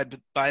horrified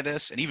by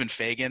this, and even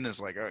Fagin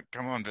is like, "Oh,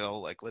 come on, Bill!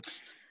 Like,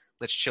 let's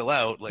chill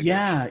out." Like,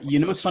 yeah,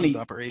 what's funny?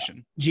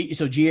 Operation.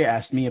 So Gia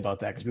asked me about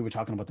that because we were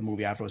talking about the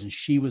movie afterwards, and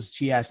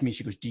she asked me,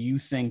 she goes, "Do you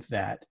think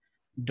that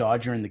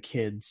Dodger and the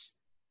kids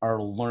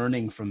are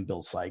learning from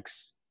Bill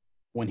Sikes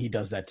when he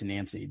does that to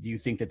Nancy? Do you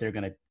think that they're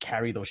going to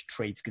carry those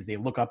traits because they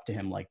look up to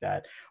him like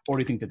that, or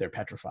do you think that they're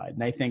petrified?"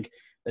 And I think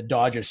the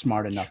Dodger's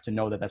smart enough to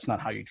know that that's not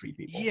how you treat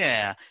people.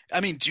 Yeah. I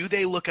mean, do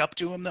they look up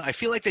to him, though? I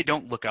feel like they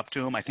don't look up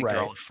to him. I think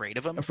they're all afraid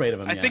of him.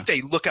 I think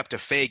they look up to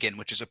Fagin,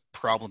 which is a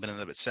problem in and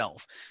of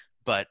itself.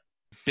 But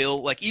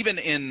Bill, like even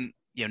in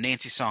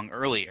Nancy's song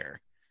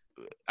earlier,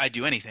 "I'd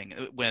Do Anything,"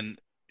 when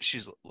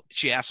she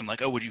asks him,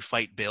 like, "Oh, would you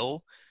fight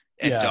Bill?"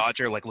 And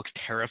Dodger, like, looks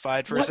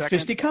terrified for a second.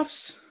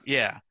 Fisticuffs?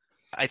 Yeah.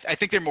 I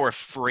think they're more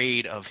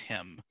afraid of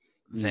him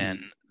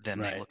than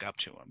they look up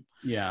to him.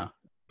 Yeah.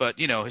 But,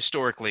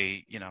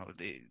 historically,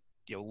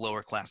 the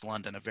lower class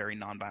London, a very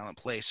nonviolent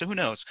place. So who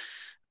knows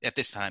at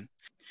this time?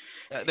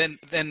 Then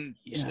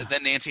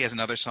Nancy has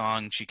another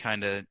song. She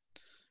kind of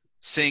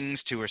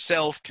sings to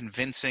herself,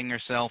 convincing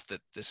herself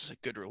that this is a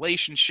good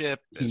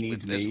relationship. He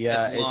needs me.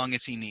 As long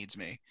as he needs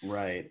me.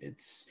 Right.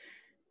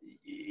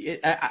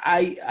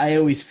 I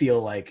always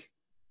feel like,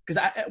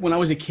 because when I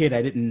was a kid,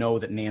 I didn't know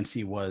that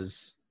Nancy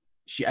was,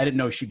 I didn't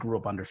know she grew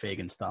up under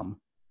Fagin's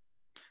thumb.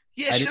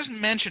 Yeah, she doesn't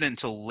mention it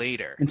until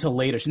later. So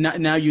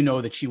now you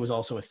know that she was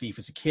also a thief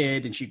as a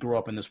kid, and she grew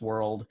up in this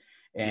world,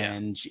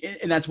 and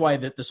and that's why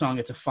the song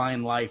 "It's a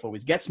Fine Life"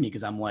 always gets me,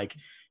 because I'm like,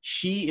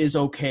 she is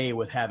okay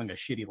with having a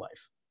shitty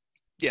life.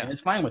 Yeah, and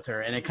it's fine with her,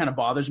 and it kind of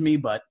bothers me,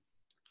 but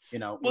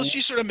well,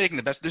 she's sort of making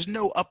the best. There's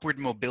no upward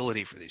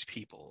mobility for these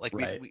people. Like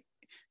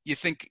you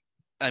think,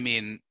 I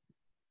mean,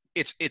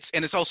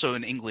 it's also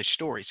an English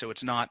story, so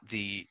it's not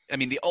the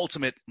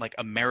ultimate like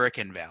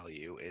American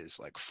value is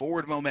like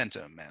forward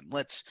momentum and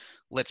let's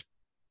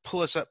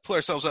pull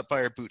ourselves up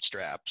by our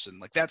bootstraps, and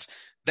like that's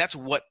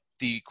what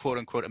the quote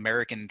unquote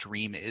American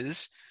dream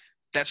is.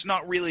 That's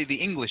not really the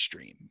English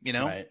dream,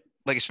 Right.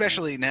 Like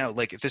especially now,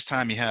 like at this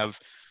time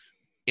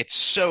it's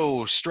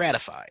so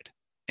stratified,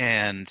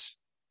 and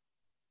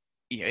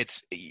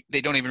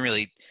they don't even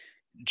really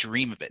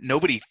dream of it.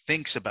 Nobody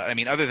thinks about,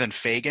 other than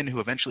Fagin, who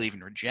eventually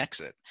even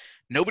rejects it,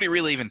 nobody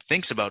really even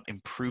thinks about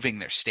improving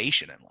their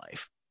station in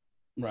life.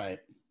 Right.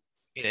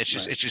 It's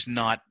just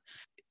not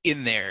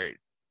in their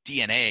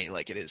DNA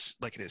like it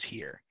is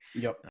here.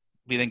 Yep.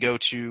 We then go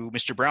to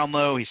Mr.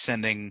 Brownlow. He's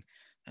sending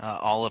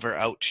Oliver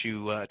out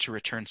to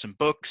return some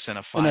books and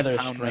a £5 another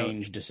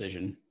strange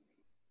decision.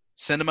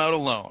 Send him out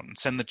alone.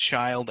 Send the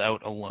child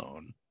out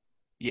alone.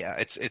 Yeah,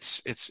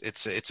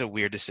 it's a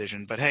weird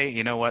decision, but hey,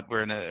 you know what?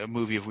 We're in a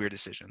movie of weird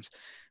decisions.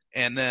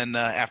 And then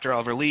after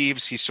Oliver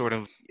leaves, he sort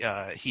of,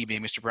 he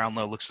being Mr.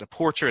 Brownlow, looks at a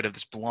portrait of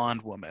this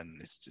blonde woman.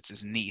 It's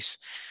his niece,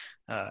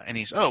 and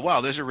he's, oh wow,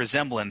 there's a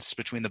resemblance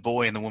between the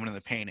boy and the woman in the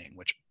painting.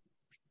 Which,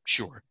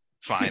 sure,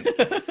 fine,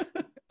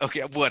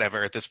 okay,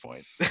 whatever. At this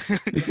point,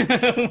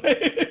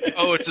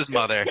 oh, it's his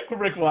mother.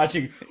 Rick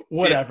watching,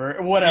 whatever.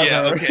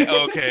 Yeah,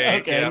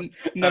 okay. Yeah.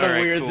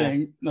 Another weird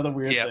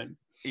thing.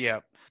 Yeah.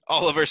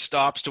 Oliver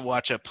stops to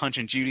watch a Punch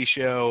and Judy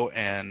show,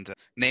 and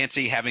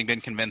Nancy, having been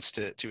convinced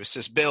to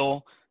assist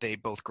Bill, they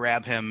both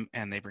grab him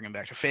and they bring him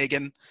back to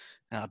Fagin.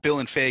 Bill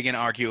and Fagin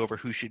argue over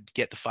who should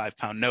get the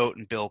 £5 note,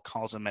 and Bill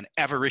calls him an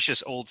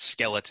avaricious old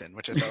skeleton,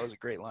 which I thought was a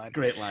great line.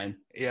 Great line.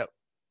 Yep.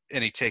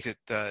 And he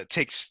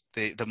takes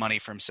the money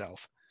for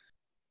himself.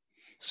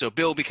 So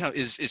Bill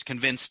is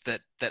convinced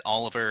that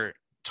Oliver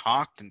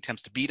talked and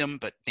attempts to beat him,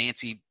 but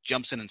Nancy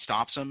jumps in and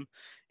stops him.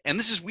 And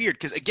this is weird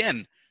because,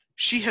 again,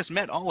 she has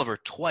met Oliver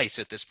twice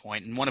at this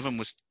point, and one of them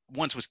was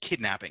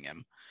kidnapping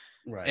him.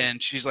 Right.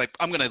 And she's like,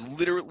 I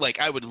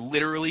would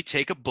literally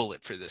take a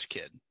bullet for this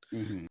kid.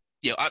 Mm-hmm.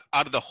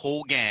 Out of the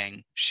whole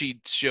gang,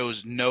 she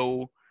shows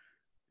no,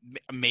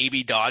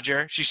 maybe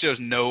Dodger, she shows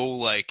no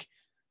like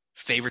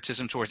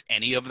favoritism towards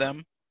any of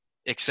them,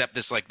 except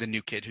this like the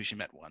new kid who she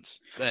met once.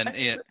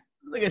 And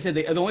like I said,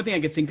 the only thing I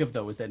could think of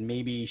though is that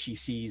maybe she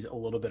sees a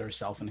little bit of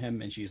herself in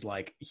him, and she's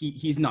like,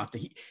 he's not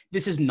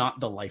this is not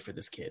the life for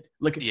this kid.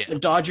 Like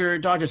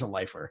Dodger's a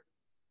lifer.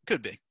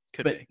 Could be.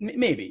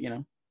 Maybe,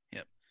 Yep.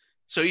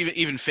 So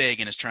even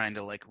Fagin is trying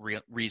to like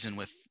reason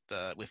with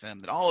him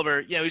that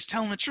Oliver, he's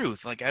telling the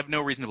truth. Like I have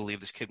no reason to believe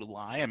this kid would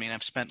lie.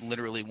 I've spent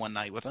literally one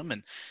night with him,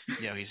 and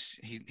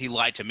he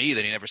lied to me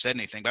that he never said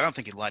anything, but I don't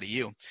think he'd lie to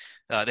you.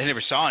 They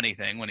never saw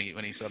anything when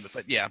he saw it,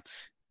 but yeah.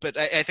 But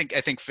I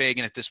think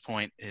Fagin at this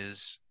point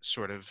is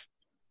sort of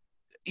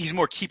he's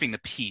more keeping the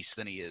peace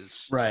than he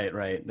is.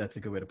 Right. That's a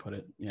good way to put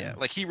it. Yeah.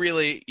 Like he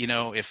really,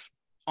 if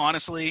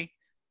honestly,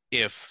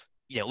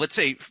 let's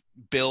say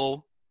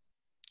Bill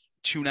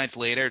 2 nights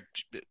later,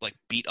 like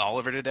beat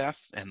Oliver to death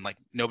and like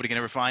nobody can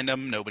ever find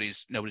him.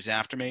 Nobody's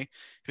after me.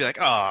 He'd be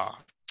like, oh,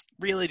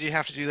 really? Do you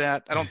have to do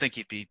that? I don't think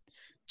he'd be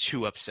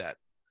too upset.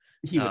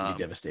 He wouldn't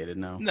be devastated.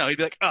 No, he'd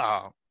be like,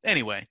 oh,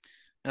 anyway,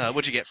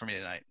 what'd you get for me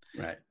tonight?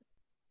 Right.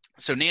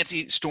 So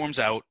Nancy storms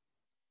out,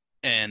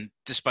 and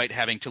despite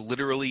having to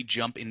literally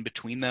jump in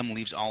between them,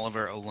 leaves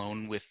Oliver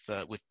alone with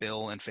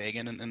Bill and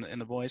Fagin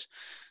and the boys,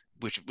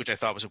 which I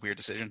thought was a weird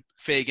decision.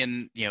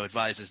 Fagin,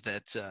 advises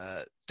that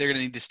they're going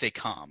to need to stay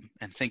calm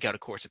and think out a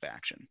course of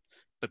action.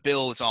 But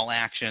Bill, it's all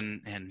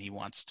action, and he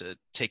wants to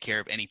take care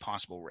of any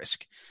possible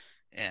risk.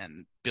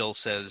 And Bill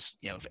says,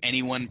 if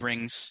anyone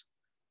brings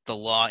the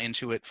law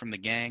into it from the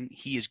gang,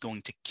 he is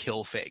going to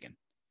kill Fagin.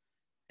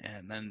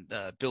 And then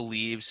Bill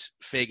leaves.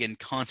 Fagin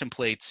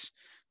contemplates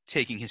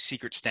taking his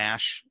secret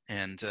stash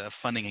and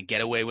funding a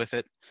getaway with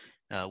it,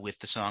 with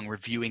the song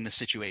Reviewing the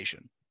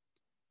Situation.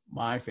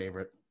 My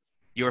favorite.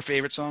 Your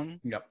favorite song?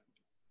 Yep.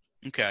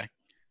 Okay.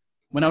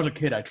 When I was a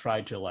kid, I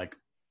tried to like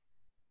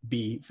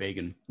be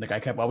Fagin. Like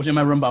I was in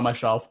my room by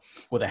myself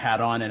with a hat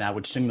on, and I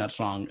would sing that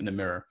song in the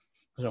mirror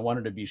because I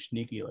wanted to be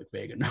sneaky like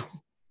Fagin. Are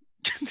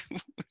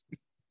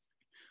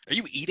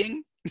you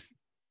eating?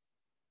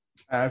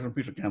 I have a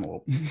piece of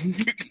cantaloupe.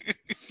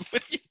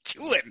 What are you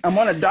doing? I'm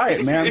on a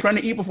diet, man. I'm trying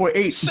to eat before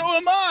 8. So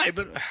am I,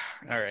 but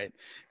all right.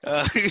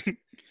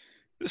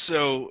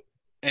 So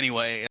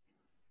anyway,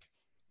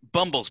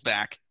 Bumble's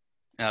back.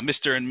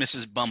 Mr. and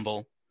Mrs.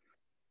 Bumble.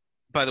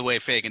 By the way,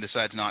 Fagin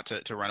decides not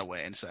to run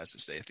away and decides to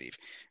stay a thief.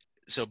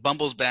 So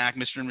Bumble's back.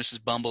 Mr. and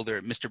Mrs. Bumble, they're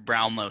at Mr.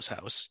 Brownlow's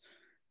house.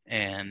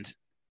 And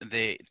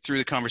through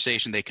the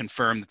conversation, they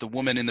confirm that the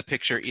woman in the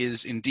picture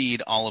is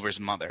indeed Oliver's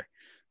mother,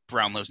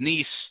 Brownlow's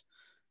niece.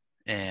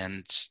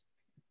 And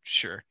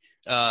sure.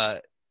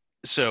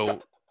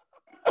 So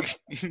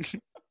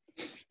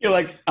You're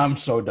like, I'm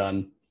so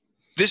done.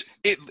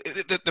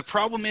 The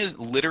problem is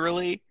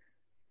literally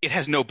it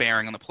has no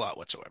bearing on the plot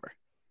whatsoever.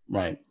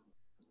 Right.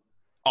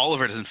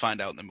 Oliver doesn't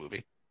find out in the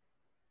movie.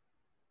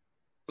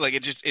 Like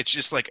it's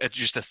just like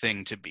just a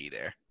thing to be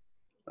there.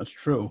 That's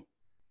true.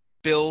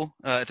 Bill,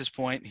 at this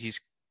point,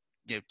 he's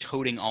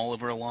toting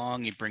Oliver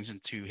along. He brings him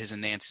to his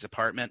and Nancy's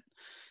apartment,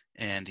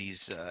 and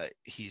he's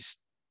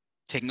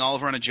taking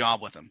Oliver on a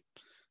job with him.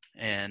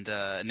 And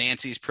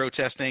Nancy's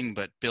protesting,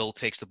 but Bill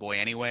takes the boy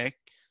anyway.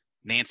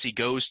 Nancy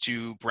goes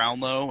to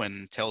Brownlow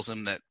and tells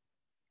him that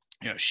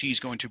she's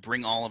going to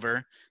bring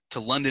Oliver to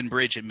London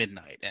Bridge at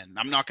midnight. And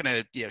I'm not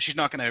going to, she's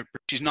not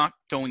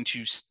going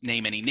to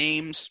name any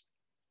names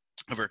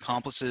of her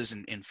accomplices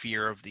in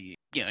fear of the,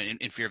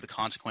 in fear of the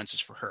consequences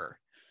for her.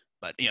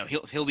 But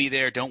he'll be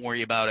there. Don't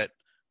worry about it.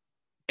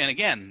 And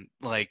again,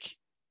 like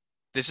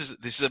this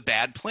is a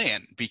bad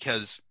plan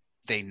because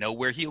they know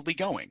where he'll be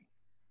going.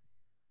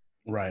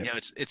 Right.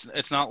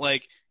 It's not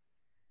like,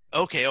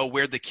 okay,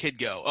 where'd the kid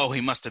go? Oh,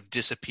 he must have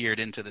disappeared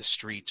into the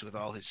streets with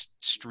all his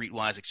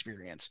streetwise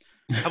experience.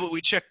 How about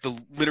we check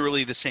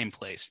literally the same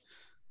place?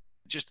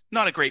 Just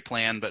not a great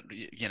plan, but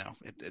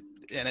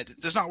it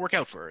does not work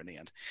out for her in the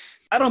end.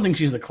 I don't think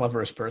she's the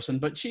cleverest person,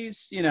 but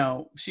she's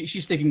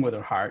she's sticking with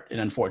her heart, and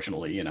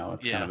unfortunately,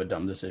 it's kind of a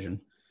dumb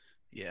decision.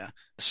 Yeah.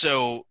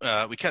 So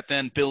we cut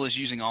then. Bill is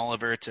using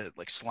Oliver to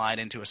like slide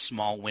into a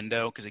small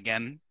window because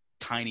again,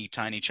 tiny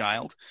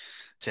child,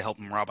 to help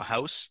him rob a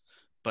house.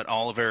 But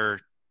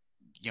Oliver,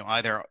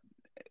 either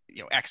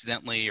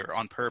accidentally or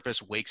on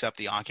purpose wakes up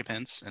the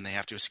occupants and they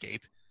have to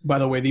escape. By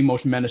the way, the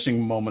most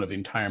menacing moment of the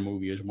entire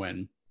movie is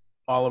when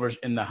Oliver's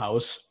in the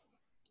house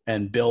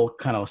and Bill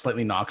kind of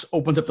slightly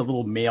opens up the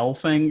little mail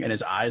thing and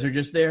his eyes are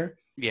just there.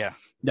 Yeah.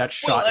 That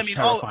shot is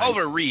terrifying.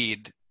 Oliver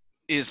Reed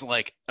is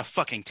like a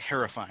fucking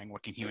terrifying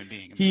looking human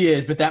being. He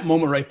is, but that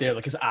moment right there,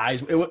 like his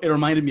eyes, it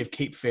reminded me of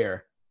Cape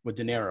Fear with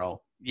De Niro.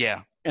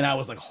 Yeah. And I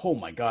was like, oh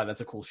my God,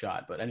 that's a cool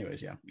shot. But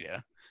anyways, yeah.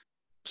 Yeah.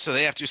 So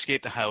they have to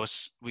escape the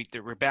house.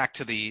 We're back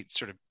to the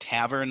sort of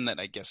tavern that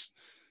I guess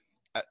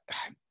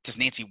does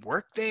Nancy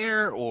work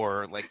there,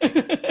 or like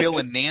Bill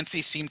and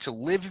Nancy seem to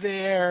live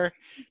there?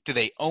 Do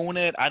they own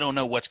it? I don't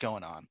know what's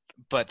going on,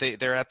 but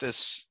they're at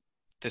this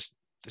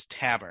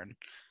tavern,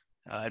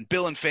 and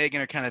Bill and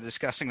Fagin are kind of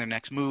discussing their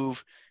next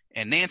move.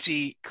 And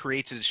Nancy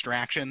creates a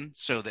distraction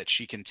so that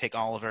she can take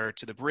Oliver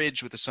to the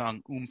bridge with the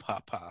song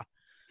Papa.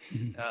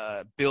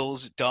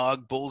 Bill's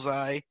dog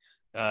Bullseye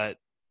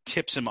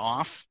tips him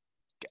off.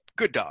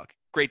 Good dog,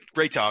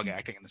 great dog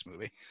acting in this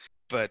movie.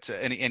 But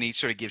and he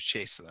sort of gives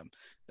chase to them.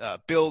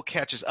 Bill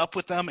catches up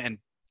with them and,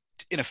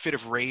 in a fit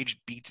of rage,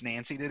 beats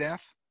Nancy to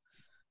death,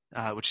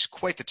 which is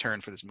quite the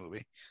turn for this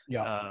movie.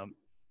 Yeah.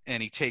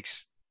 And he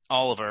takes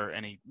Oliver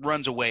and he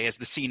runs away as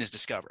the scene is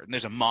discovered. And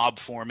there's a mob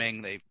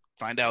forming. They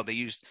find out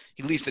he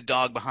leaves the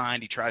dog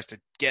behind. He tries to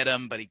get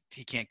him, but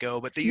he can't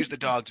go. But they use the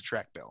dog to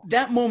track Bill.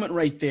 That moment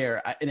right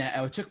there,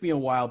 it took me a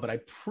while, but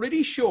I'm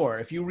pretty sure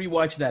if you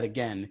rewatch that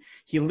again,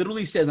 he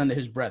literally says under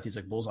his breath, he's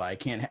like, Bullseye, I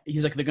can't.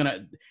 He's like, they're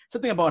gonna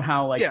something about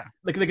how like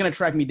they're gonna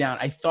track me down.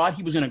 I thought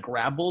he was gonna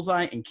grab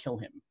Bullseye and kill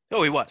him.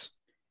 Oh, he was,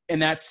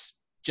 and that's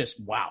just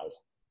wow.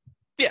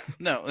 Yeah,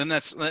 no, and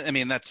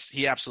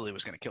he absolutely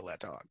was gonna kill that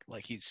dog.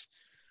 Like he's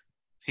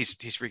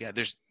freaking out.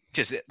 There's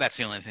just that's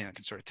the only thing that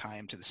can sort of tie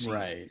him to the scene.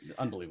 Right,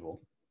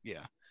 unbelievable.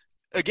 Yeah.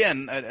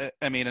 Again,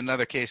 I mean,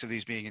 another case of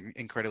these being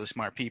incredibly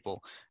smart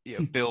people. You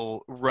know,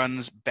 Bill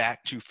runs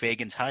back to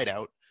Fagin's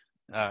hideout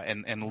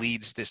and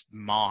leads this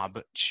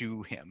mob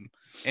to him.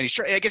 And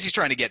I guess he's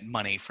trying to get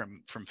money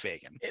from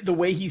Fagin. The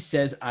way he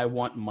says, I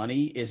want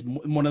money, is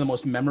one of the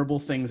most memorable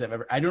things I've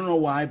ever. I don't know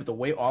why, but the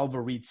way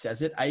Oliver Reed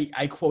says it,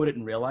 I quote it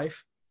in real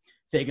life.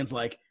 Fagin's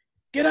like,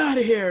 get out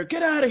of here.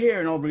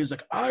 And Oliver Reed's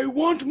like, I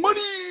want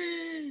money.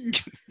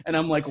 And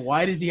I'm like,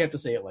 why does he have to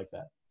say it like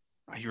that?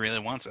 He really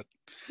wants it.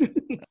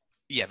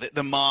 Yeah,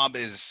 the mob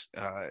is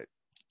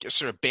just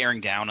sort of bearing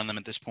down on them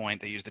at this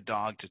point. They use the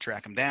dog to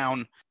track him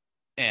down,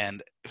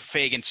 and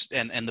Fagin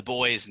and the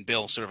boys and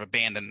Bill sort of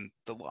abandon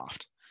the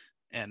loft.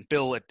 And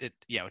Bill,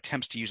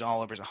 attempts to use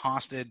Oliver as a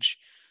hostage.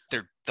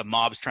 The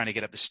mob's trying to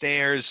get up the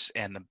stairs,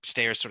 and the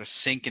stairs sort of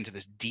sink into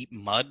this deep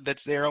mud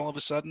that's there all of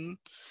a sudden.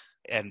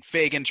 And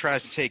Fagin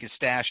tries to take his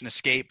stash and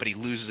escape, but he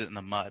loses it in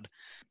the mud.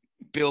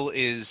 Bill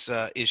is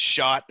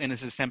shot in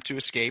his attempt to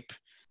escape,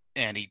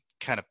 and he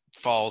kind of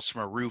falls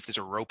from a roof. There's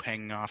a rope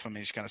hanging off him, and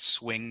he just kind of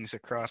swings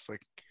across the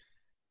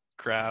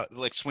crowd,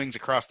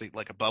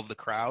 above the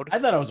crowd. I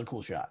thought it was a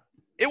cool shot.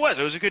 It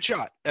was a good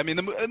shot. I mean,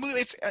 the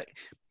movie,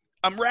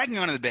 I'm ragging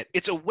on it a bit.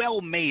 It's a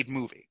well-made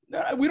movie.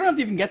 We don't have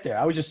to even get there.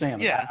 I was just saying.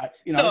 I'm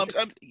saying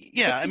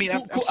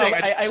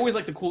I always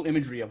like the cool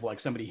imagery of like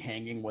somebody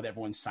hanging with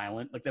everyone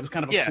silent. Like that was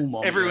kind of a cool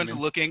moment. Everyone's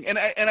looking, and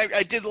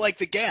I did like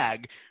the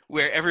gag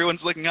where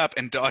everyone's looking up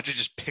and Dodger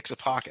just picks a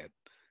pocket.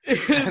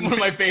 One of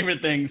my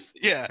favorite things.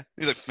 Yeah,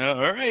 he's like,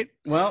 oh, all right,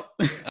 well,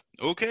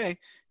 okay.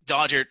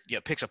 Dodger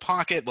picks a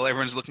pocket while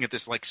everyone's looking at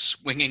this like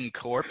swinging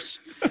corpse,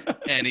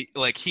 and he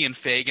and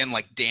Fagin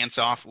like dance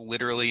off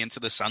literally into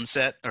the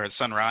sunset or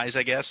sunrise,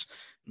 I guess,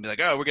 and be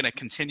like, oh, we're gonna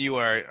continue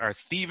our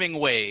thieving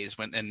ways.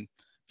 And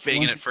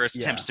Fagin at first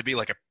attempts to be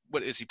like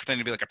what is he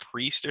pretending to be, like a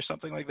priest or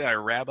something like that, or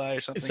a rabbi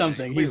or something?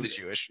 Something. He's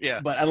Jewish. Yeah.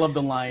 But I love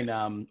the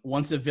line,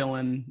 once a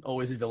villain,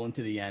 always a villain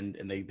to the end,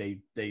 and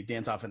they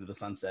dance off into the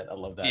sunset. I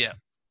love that. Yeah.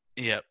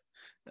 Yep.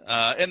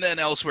 And then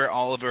elsewhere,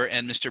 Oliver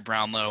and Mr.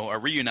 Brownlow are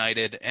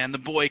reunited, and the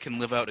boy can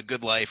live out a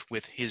good life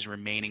with his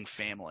remaining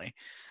family.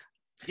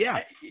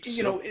 Yeah.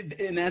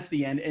 And that's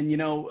the end.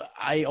 And,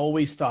 I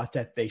always thought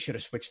that they should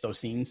have switched those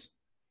scenes.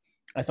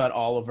 I thought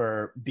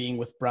Oliver being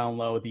with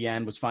Brownlow at the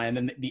end was fine. And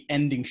then the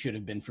ending should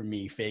have been, for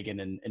me, Fagin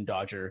and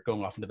Dodger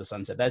going off into the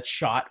sunset. That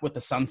shot with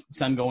the sun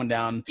going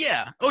down.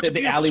 Yeah.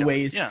 The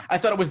alleyways. Yeah. I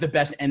thought it was the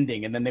best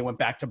ending. And then they went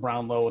back to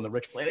Brownlow and the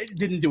rich place. It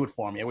didn't do it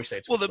for me. I wish they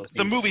had switched those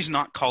scenes. The movie's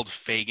not called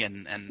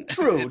Fagin. And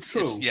True.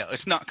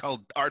 It's not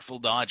called Artful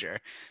Dodger.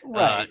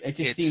 Right. It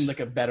just seemed like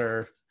a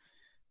better...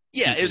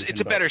 Yeah, it's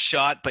a better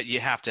shot, but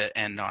you have to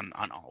end on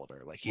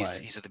Oliver. Like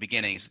he's at the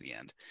beginning, he's at the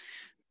end.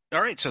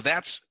 All right, so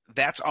that's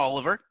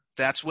Oliver.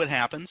 That's what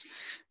happens.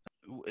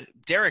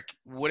 Derek,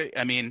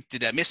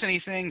 did I miss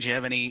anything? Do you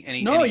have any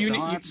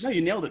thoughts?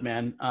 You nailed it,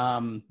 man.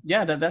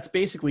 That's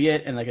basically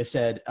it. And like I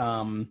said,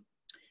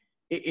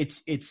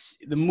 it's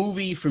the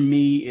movie for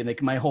me, and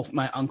like my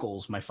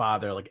uncles, my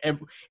father,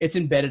 it's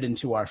embedded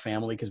into our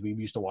family because we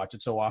used to watch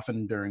it so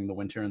often during the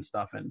winter and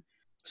stuff. And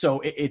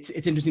so it's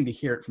interesting to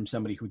hear it from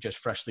somebody who just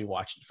freshly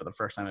watched it for the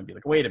first time and be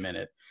like, wait a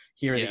minute,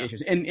 here are the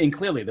issues. And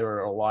clearly there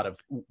are a lot of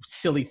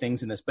silly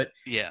things in this, but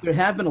there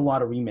have been a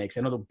lot of remakes.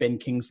 I know that Ben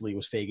Kingsley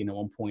was Fagin at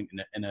one point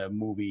in a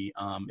movie.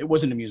 It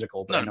wasn't a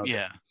musical, but I know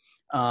that.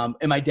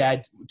 And my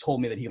dad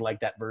told me that he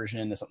liked that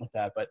version or something like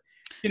that. But,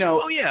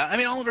 Oh, yeah. I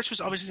mean, Oliver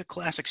Twist obviously is a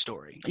classic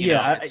story.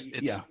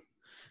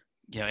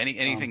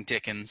 Anything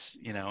Dickens,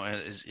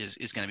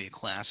 is going to be a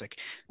classic.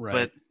 Right.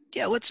 But,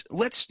 yeah, let's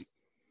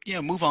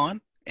move on.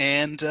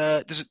 And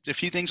there's a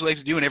few things we like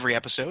to do in every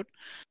episode.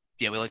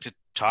 We like to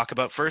talk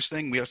about first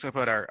thing. We also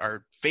talk about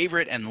our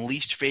favorite and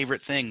least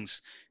favorite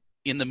things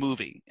in the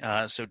movie.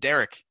 So,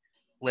 Derek,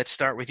 let's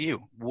start with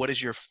you. What is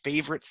your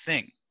favorite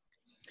thing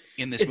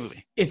in this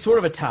movie? It's sort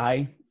of a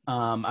tie.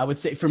 I would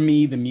say for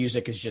me, the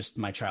music is just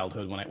my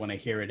childhood. When I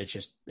hear it, it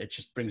just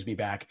brings me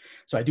back.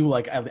 So I do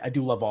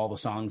love all the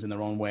songs in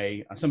their own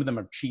way. Some of them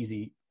are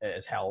cheesy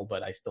as hell,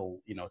 but I still,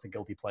 it's a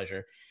guilty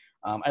pleasure.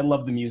 I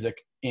love the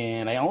music,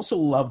 and I also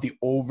love the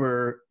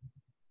over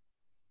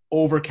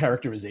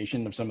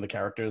characterization of some of the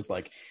characters.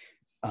 Like,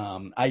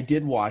 I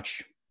did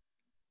watch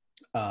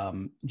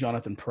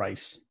Jonathan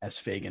Pryce as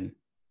Fagin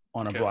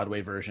on a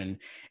Broadway version,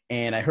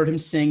 and I heard him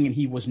sing, and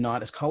he was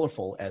not as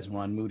colorful as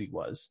Ron Moody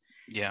was.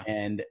 Yeah,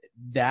 and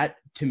that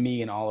to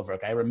me and Oliver,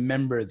 I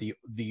remember the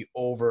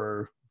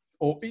I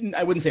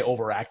wouldn't say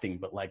overacting,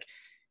 but like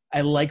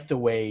I like the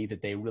way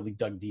that they really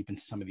dug deep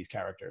into some of these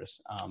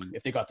characters,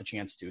 if they got the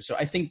chance to. So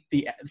I think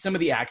some of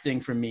the acting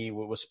for me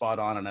was spot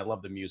on, and I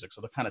love the music,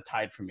 so they're kind of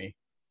tied for me.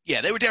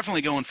 Yeah, they were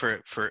definitely going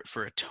for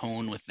a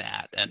tone with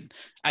that, and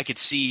I could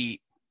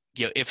see,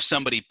 if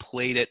somebody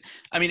played it.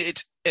 I mean,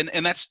 it's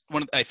and that's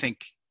I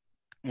think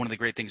one of the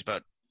great things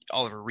about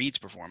Oliver Reed's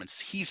performance.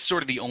 He's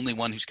sort of the only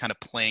one who's kind of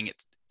playing it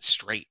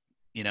straight,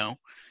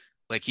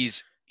 like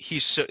he's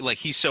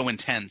so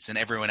intense, and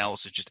everyone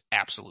else is just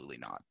absolutely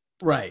not.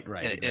 Right.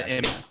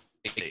 And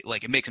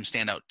it makes him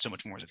stand out so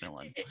much more as a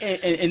villain.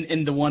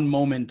 And the one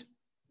moment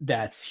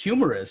that's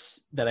humorous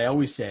that I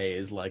always say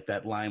is like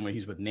that line where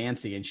he's with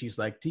Nancy and she's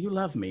like, "Do you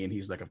love me?" And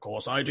he's like, "Of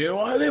course I do.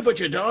 I live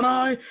with you, don't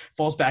I?"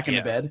 Falls back in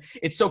the bed.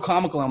 It's so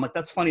comical. I'm like,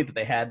 that's funny that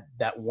they had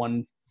that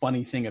one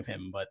funny thing of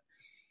him, but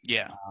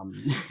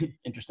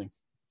interesting.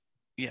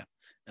 Yeah.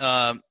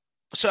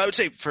 So I would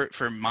say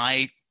for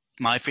my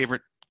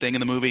favorite thing in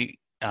the movie,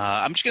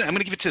 I'm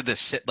gonna give it to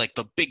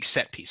the big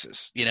set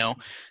pieces,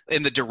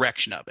 in the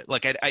direction of it.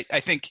 Like I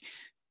think,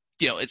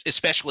 it's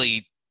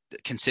especially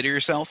Consider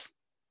Yourself.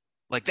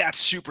 Like that's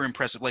super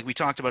impressive. Like we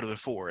talked about it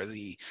before.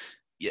 The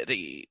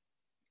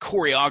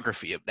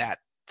choreography of that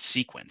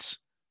sequence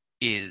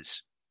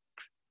is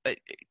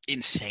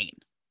insane.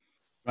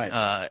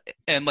 Right.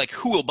 And like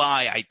Who Will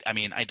Buy? I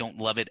mean, I don't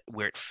love it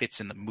where it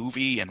fits in the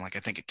movie, and like I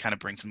think it kind of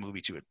brings the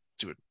movie to a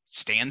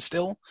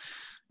standstill.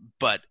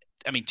 But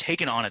I mean,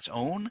 taken on its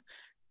own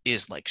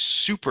is like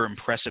super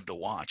impressive to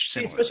watch.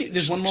 Especially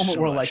there's one moment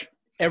where like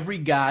every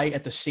guy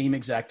at the same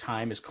exact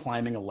time is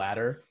climbing a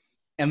ladder,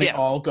 and they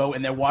all go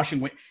and they're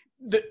washing.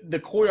 The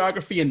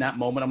choreography in that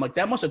moment, I'm like,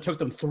 that must have took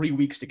them 3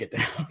 weeks to get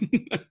down.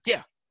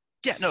 Yeah.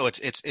 No,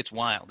 it's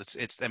wild.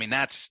 I mean,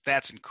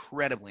 that's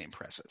incredibly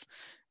impressive.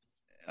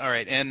 All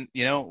right, and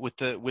with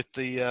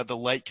the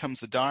light comes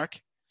the dark,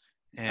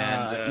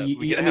 and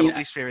we gotta have a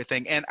least favorite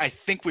thing. And I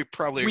think we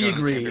probably we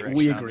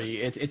agree.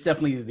 It's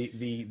definitely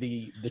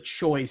the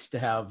choice to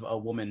have a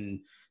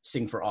woman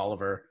sing for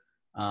Oliver.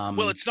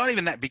 Well, it's not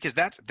even that, because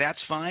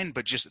that's fine,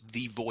 but just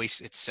the voice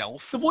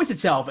itself. The voice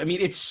itself. I mean,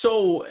 it's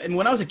so. And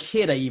when I was a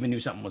kid, I even knew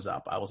something was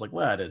up. I was like,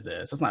 "What is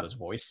this? That's not his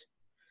voice."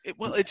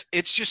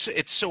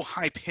 It's so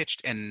high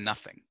pitched and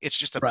nothing. It's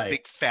just a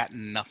big fat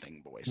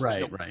nothing voice.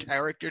 There's no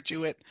character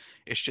to it.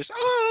 It's just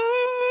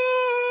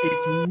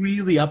It's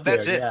really up there.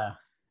 That's it. Yeah.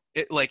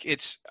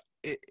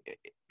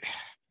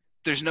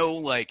 There's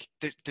no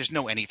there's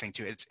no anything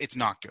to it. It's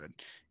not good,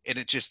 and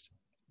it just,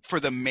 for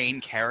the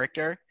main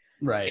character.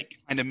 Right. It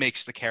kind of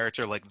makes the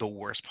character like the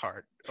worst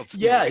part of the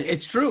movie.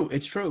 It's true.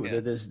 Yeah.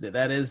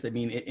 That is. I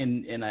mean,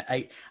 and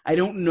I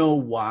don't know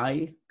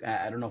why.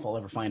 I don't know if I'll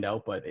ever find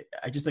out, but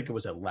I just think it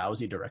was a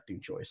lousy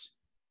directing choice.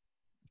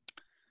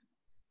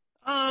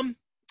 I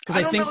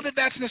don't know that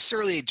that's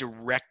necessarily a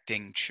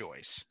directing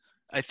choice.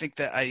 I think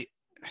that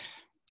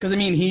because I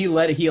mean, he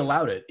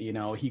allowed it.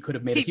 He could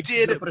have made it. He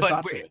did,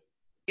 but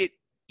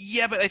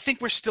yeah, but I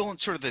think we're still in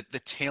sort of the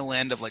tail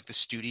end of like the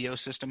studio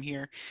system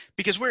here,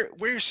 because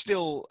we're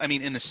still, I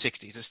mean, in the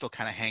 60s, it's still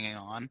kind of hanging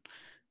on.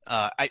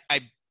 I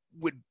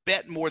would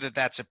bet more that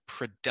that's a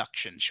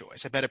production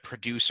choice. I bet a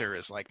producer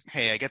is like,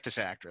 "Hey, I get this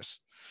actress.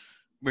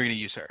 We're going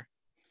to use her."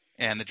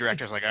 And the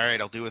director's like, "All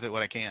right, I'll do with it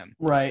what I can."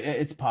 Right.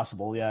 It's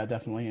possible. Yeah,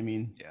 definitely. I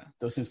mean,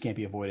 those things can't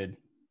be avoided.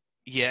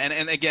 Yeah,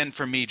 and again,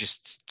 for me,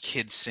 just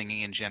kids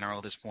singing in general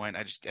at this point,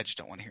 I just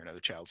don't want to hear another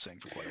child sing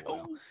for quite a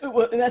while.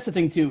 Well, and that's the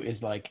thing too,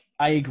 is like,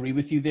 I agree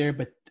with you there,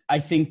 but I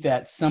think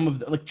that some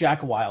of like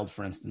Jack Wilde,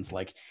 for instance,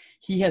 like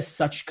he has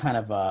such kind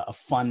of a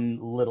fun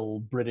little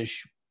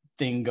British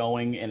thing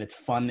going, and it's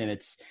fun, and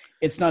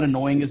it's not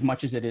annoying as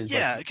much as it is.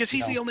 Yeah, because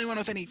he's the only one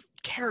with any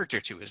character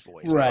to his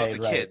voice. Right,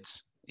 the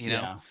kids,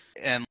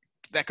 and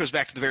that goes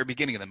back to the very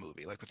beginning of the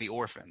movie, like with the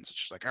orphans. It's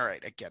just like, all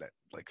right, I get it.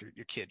 Like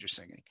your kid, you're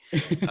singing.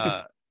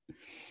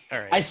 All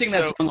right. I sing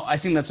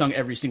that song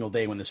every single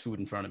day when there's food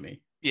in front of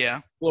me. Yeah.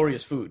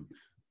 Glorious food.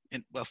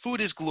 Well, food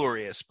is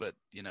glorious, but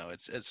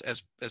it's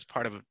as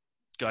part of a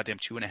goddamn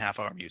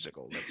 2.5-hour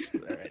musical. That's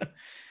all right.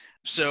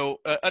 So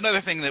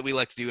another thing that we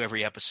like to do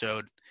every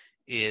episode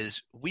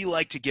is we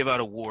like to give out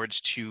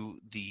awards to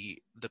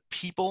the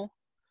people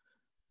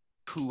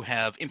who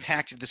have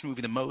impacted this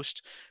movie the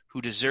most,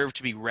 who deserve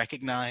to be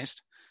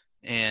recognized,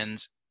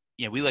 and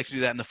we like to do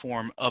that in the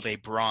form of a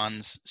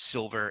bronze,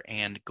 silver,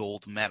 and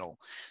gold medal.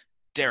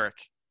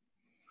 Derek,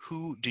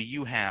 who do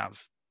you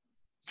have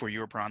for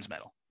your bronze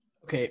medal?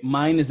 Okay,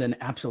 mine is an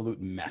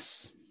absolute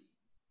mess.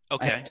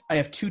 Okay. I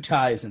have 2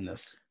 ties in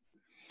this.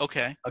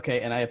 Okay,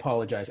 and I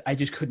apologize. I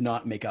just could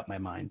not make up my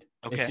mind.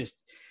 Okay. It's just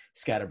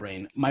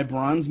scatterbrain. My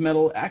bronze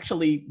medal,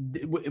 actually,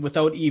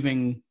 without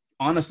even...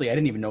 Honestly, I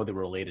didn't even know they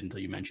were related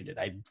until you mentioned it.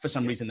 For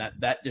some reason,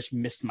 that just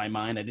missed my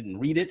mind. I didn't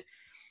read it.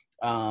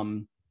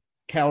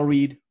 Carol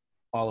Reed,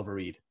 Oliver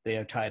Reed. They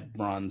are tied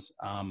bronze.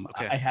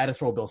 Okay. I had to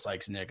throw Bill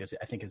Sykes in there because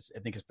I think his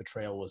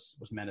portrayal was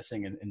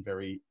menacing and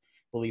very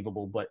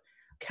believable. But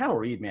Carol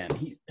Reed, man,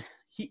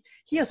 he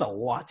has a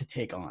lot to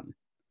take on.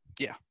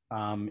 Yeah.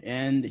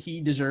 And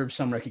he deserves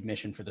some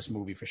recognition for this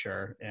movie for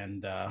sure.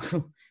 And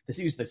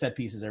the set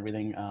pieces,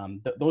 everything.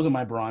 Those are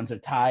my bronze. They're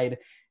tied.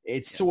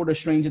 it's sort of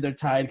strange that they're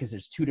tied because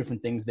there's two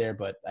different things there,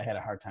 but I had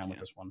a hard time with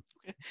this one.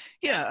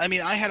 Yeah, I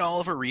mean, I had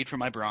Oliver Reed for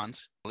my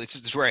bronze. This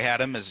is where I had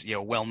him as,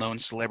 well-known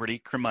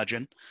celebrity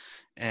curmudgeon.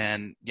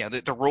 And,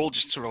 the role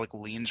just sort of like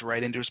leans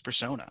right into his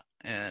persona.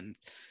 And,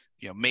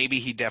 maybe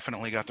he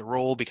definitely got the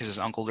role because his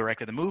uncle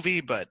directed the movie,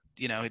 but,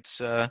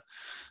 it's,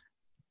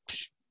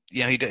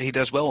 he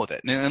does well with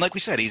it. And like we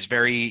said, he's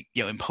very,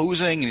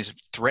 imposing, and he's a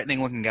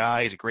threatening-looking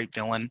guy. He's a great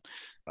villain.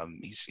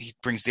 He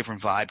brings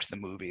different vibe to the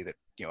movie that,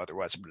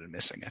 otherwise would have been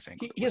missing, I think.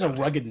 He has a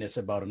ruggedness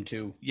about him,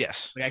 too.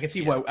 Yes. Like, I could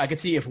see why. I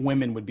could see if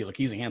women would be like,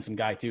 he's a handsome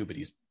guy, too, but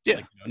he's,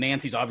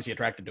 Nancy's obviously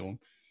attracted to him.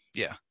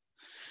 Yeah.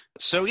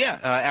 So,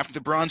 after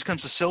the bronze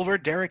comes the silver.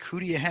 Derek,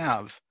 who do you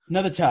have?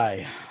 Another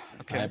tie.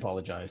 Okay. I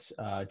apologize.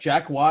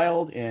 Jack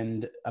Wilde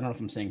and, I don't know if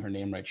I'm saying her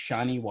name right,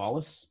 Shani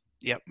Wallace.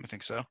 Yep, I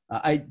think so.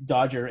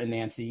 Dodger and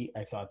Nancy,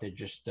 I thought they're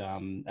just,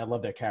 I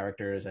love their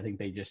characters. I think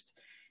they just,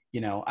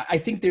 I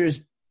think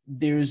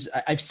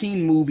I've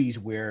seen movies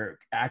where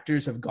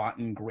actors have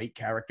gotten great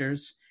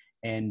characters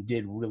and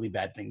did really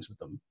bad things with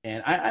them.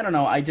 And I don't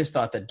know, I just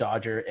thought that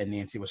Dodger and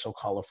Nancy was so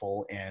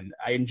colorful, and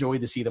I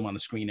enjoyed to see them on the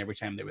screen every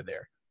time they were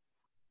there.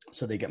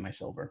 So they get my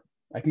silver.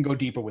 I can go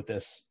deeper with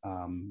this,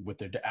 with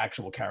their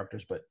actual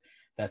characters, but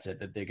that's it,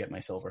 that they get my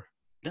silver.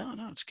 No,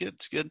 it's good.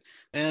 It's good.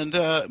 And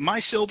my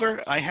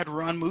silver, I had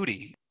Ron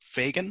Moody,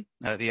 Fagin,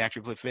 the actor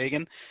who played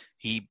Fagin.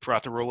 He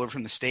brought the role over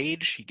from the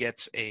stage. He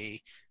gets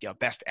a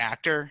Best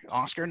Actor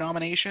Oscar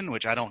nomination,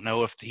 which I don't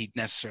know if he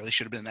necessarily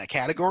should have been in that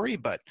category,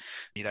 but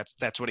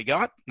that's what he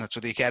got. That's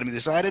what the Academy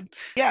decided.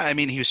 Yeah, I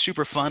mean, he was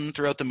super fun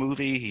throughout the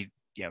movie. He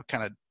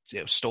kind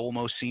of stole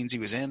most scenes he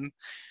was in.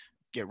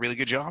 Yeah, really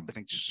good job. I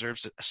think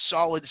deserves a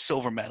solid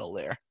silver medal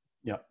there.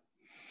 Yeah.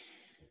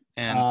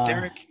 And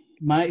Derek.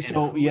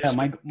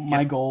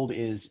 My gold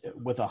is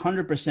with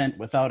 100%,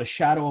 without a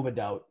shadow of a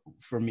doubt,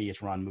 for me,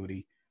 it's Ron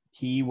Moody.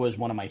 He was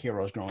one of my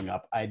heroes growing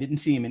up. I didn't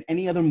see him in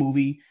any other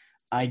movie.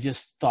 I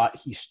just thought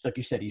like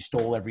you said, he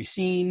stole every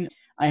scene.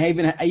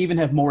 I even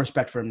have more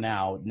respect for him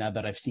now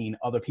that I've seen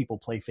other people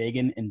play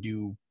Fagin and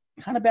do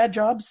kind of bad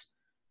jobs,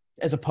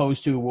 as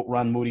opposed to what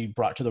Ron Moody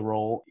brought to the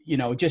role.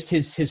 Just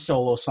his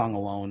solo song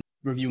alone,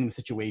 reviewing the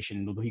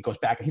situation. He goes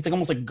back. He's like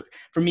almost like,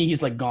 for me,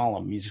 he's like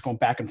Gollum. He's just going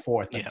back and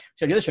forth. Like,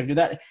 should I do this? Should I do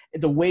that?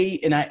 The way,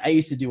 and I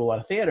used to do a lot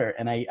of theater,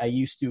 and I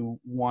used to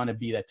want to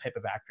be that type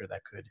of actor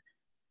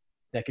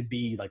that could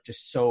be like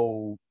just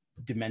so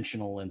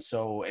dimensional and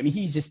so. I mean,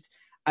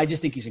 I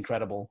just think he's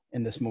incredible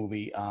in this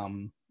movie.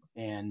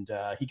 And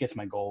he gets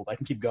my gold. I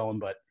can keep going,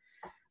 but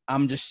I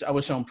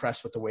was so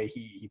impressed with the way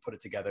he put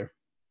it together.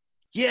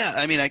 Yeah,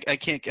 I mean, I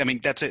can't. I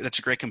mean, that's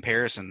a great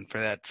comparison for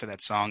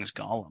that song is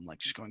Gollum, like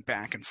just going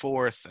back and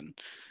forth, and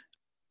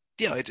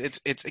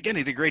it's again,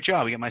 he did a great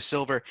job. He got my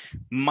silver.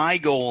 My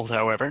gold,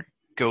 however,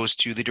 goes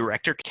to the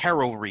director,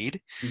 Carol Reed.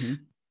 Mm-hmm.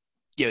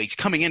 He's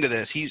coming into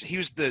this. He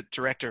was the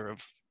director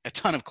of a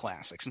ton of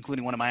classics,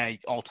 including one of my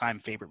all-time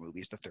favorite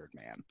movies, The Third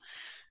Man,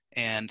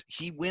 and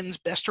he wins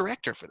Best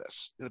Director for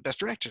this, the Best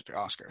Director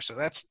Oscar. So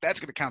that's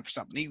going to count for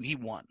something. He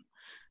won.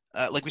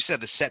 Like we said,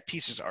 the set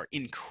pieces are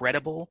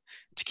incredible.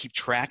 To keep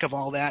track of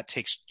all that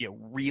takes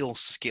real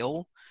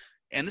skill,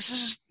 and this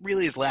is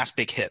really his last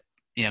big hit.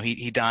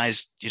 He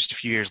dies just a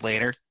few years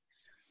later,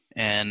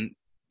 and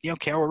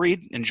Carol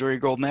Reed, enjoy your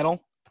gold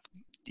medal.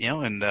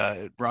 And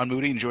Ron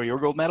Moody, enjoy your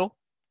gold medal.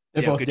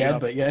 They're both dead,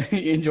 but you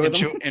enjoy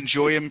them.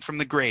 Enjoy him from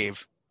the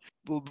grave.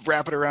 We'll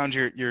wrap it around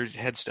your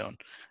headstone.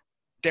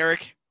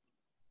 Derek,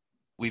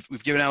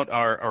 we've given out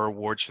our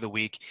awards for the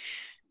week.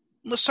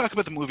 Let's talk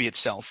about the movie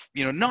itself.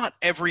 Not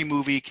every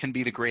movie can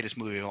be the greatest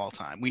movie of all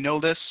time. We know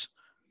this.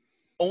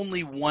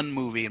 Only one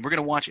movie, and we're going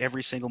to watch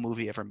every single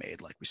movie ever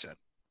made, like we said.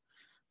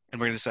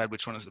 And we're going to decide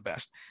which one is the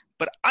best.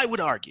 But I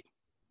would argue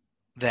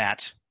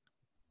that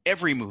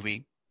every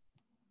movie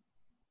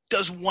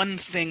does one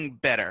thing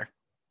better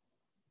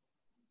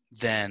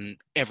than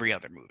every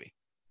other movie.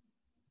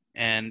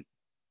 And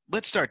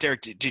let's start,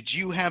 Derek. Did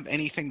you have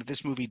anything that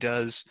this movie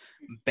does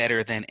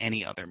better than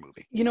any other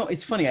movie?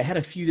 It's funny. I had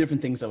a few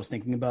different things I was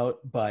thinking about,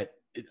 but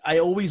I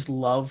always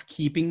love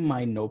keeping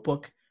my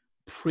notebook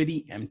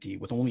pretty empty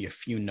with only a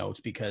few notes,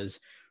 because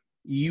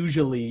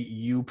usually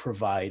you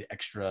provide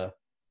extra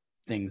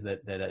things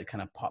that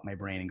kind of pop my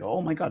brain and go,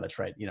 oh my God, that's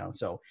right.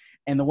 So,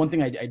 and the one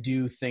thing I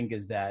do think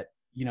is that,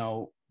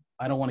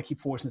 I don't want to keep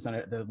forcing this on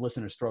the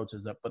listeners' throats,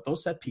 but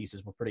those set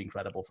pieces were pretty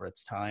incredible for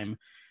its time.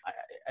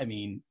 I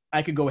mean,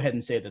 I could go ahead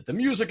and say that the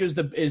music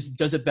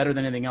does it better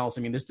than anything else.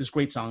 I mean, there's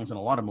great songs in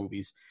a lot of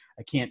movies.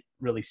 I can't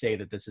really say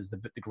that this is the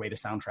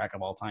greatest soundtrack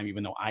of all time,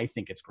 even though I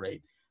think it's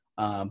great.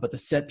 But the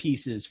set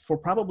pieces for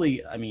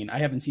probably, I mean, I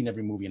haven't seen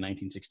every movie in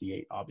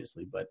 1968,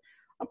 obviously, but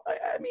I'm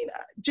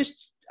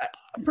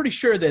pretty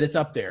sure that it's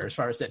up there as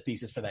far as set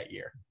pieces for that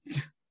year.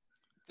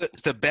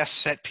 The best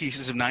set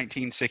pieces of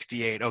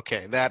 1968.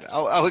 Okay, that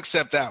I'll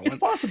accept that one.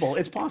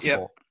 It's possible.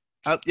 Yeah.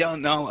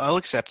 I'll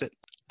accept it.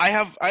 I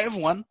have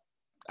one.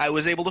 I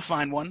was able to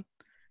find one.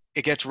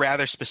 It gets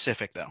rather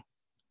specific though.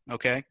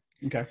 Okay.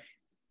 Okay.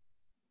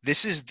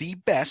 This is the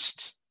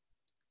best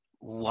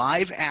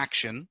live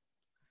action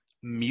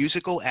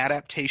musical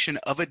adaptation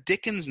of a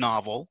Dickens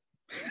novel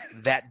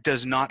that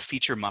does not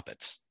feature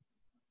Muppets.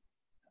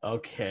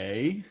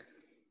 Okay.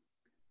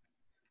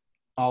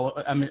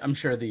 I'm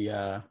sure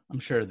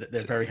that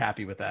they're very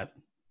happy with that.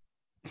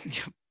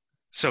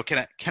 So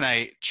can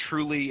I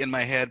truly in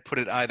my head put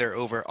it either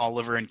over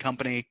Oliver and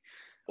Company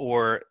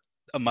or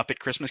A Muppet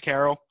Christmas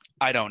Carol?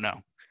 I don't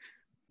know.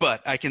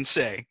 But I can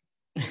say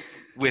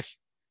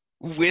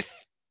with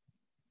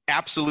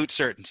absolute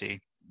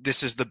certainty,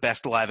 this is the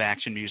best live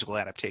action musical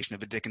adaptation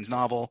of a Dickens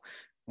novel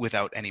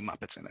without any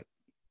Muppets in it.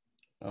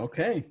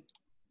 Okay.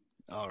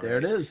 All right. There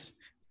it is.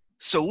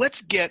 So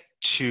let's get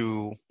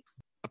to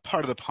a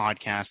part of the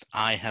podcast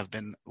I have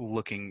been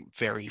looking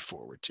very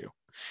forward to.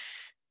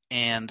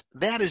 And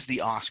that is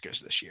the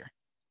Oscars this year.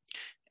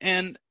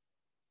 And,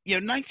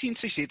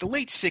 1968, the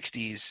late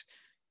 60s,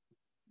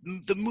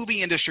 the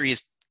movie industry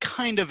is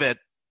kind of at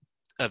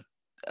a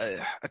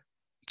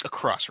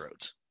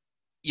crossroads.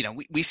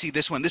 We see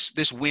this one.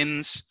 This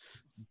wins.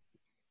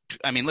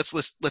 I mean, let's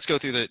go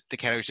through the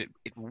categories.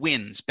 It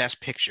wins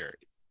Best Picture,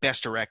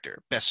 Best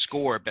Director, Best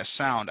Score, Best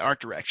Sound, Art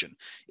Direction.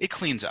 It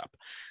cleans up.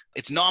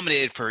 It's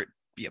nominated for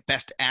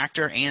Best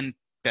Actor and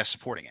Best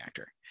Supporting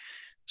Actor.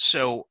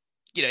 So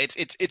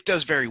it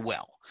does very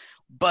well.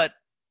 But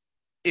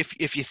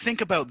if you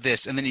think about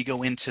this and then you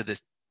go into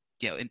this,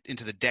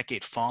 into the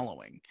decade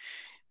following,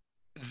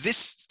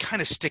 this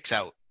kind of sticks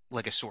out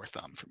like a sore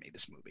thumb for me,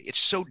 this movie. It's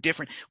so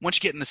different. Once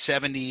you get in the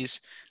 70s,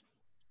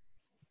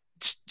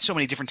 so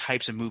many different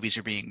types of movies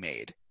are being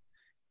made.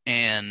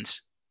 And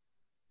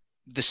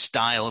the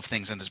style of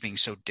things ends up being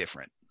so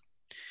different.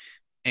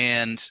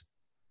 And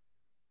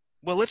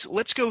well,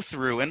 let's go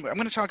through, and I'm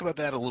going to talk about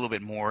that a little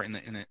bit more in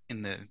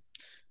a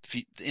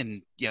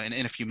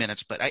few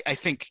minutes. But I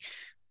think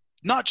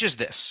not just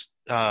this,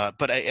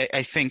 but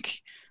I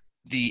think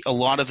a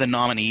lot of the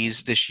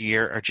nominees this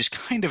year are just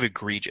kind of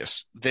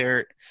egregious.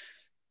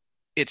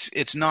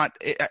 It's not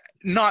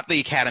the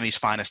Academy's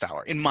finest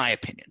hour, in my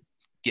opinion.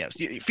 Yes,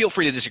 feel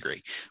free to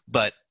disagree,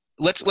 but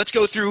let's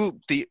go through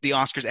the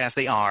Oscars as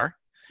they are.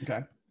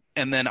 Okay.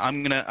 And then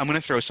I'm gonna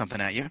throw something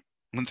at you.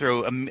 I'm gonna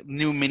throw a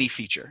new mini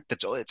feature.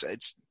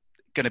 It's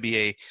gonna be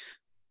a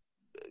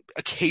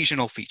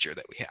occasional feature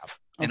that we have,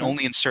 and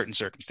only in certain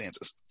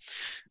circumstances.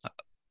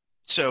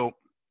 So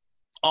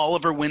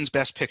Oliver wins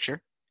Best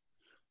Picture.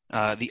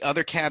 The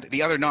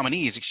other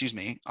nominees,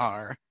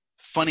 are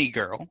Funny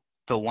Girl,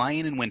 The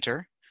Lion in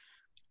Winter,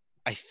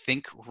 I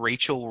think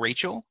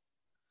Rachel,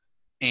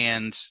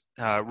 and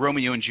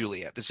Romeo and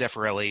Juliet, the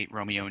Zeffirelli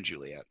Romeo and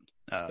Juliet.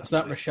 It's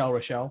not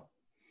Rochelle.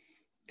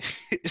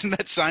 Isn't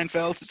that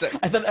Seinfeld? Is that?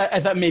 I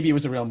thought maybe it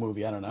was a real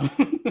movie. I don't know.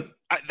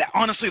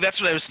 Honestly,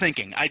 that's what I was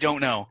thinking. I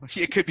don't know.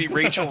 It could be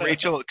Rachel.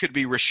 It could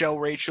be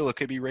Rochelle. It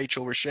could be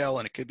Rochelle,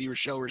 and it could be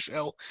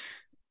Rochelle.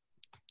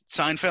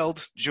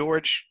 Seinfeld,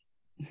 George.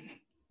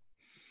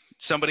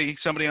 Somebody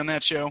on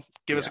that show,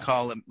 give us a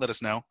call and let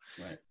us know.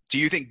 Right. Do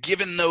you think,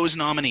 given those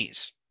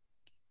nominees,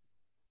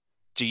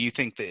 do you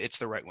think that it's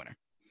the right winner?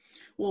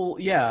 Well,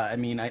 yeah, I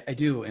mean, I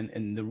do,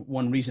 and the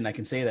one reason I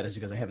can say that is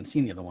because I haven't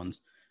seen the other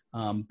ones.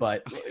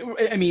 But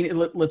I mean,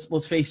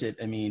 let's face it.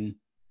 I mean,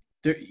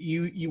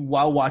 you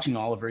while watching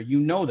Oliver,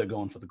 they're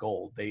going for the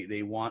gold.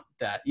 They want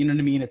that. You know what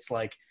I mean? It's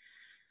like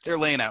they're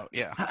laying out.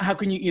 Yeah. How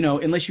can you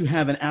unless you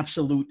have an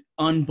absolute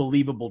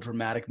unbelievable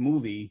dramatic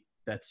movie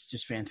that's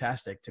just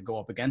fantastic to go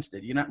up against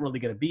it, you're not really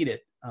going to beat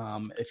it.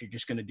 If you're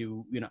just going to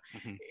do,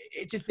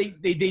 it's just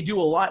they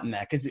do a lot in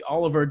that, because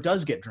Oliver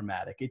does get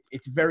dramatic.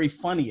 It's very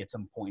funny at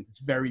some point. It's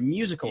very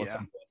musical at some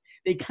point.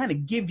 They kind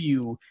of give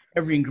you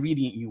every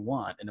ingredient you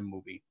want in a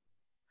movie.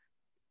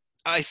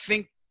 I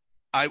think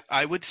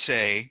I would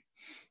say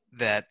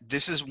that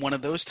this is one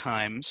of those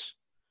times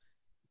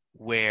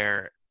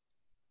where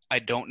I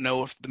don't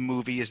know if the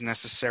movie is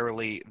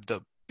necessarily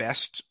the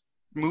best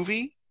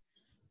movie,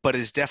 but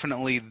is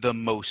definitely the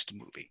most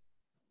movie.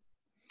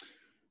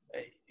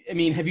 I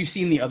mean, have you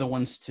seen the other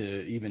ones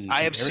to even?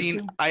 I have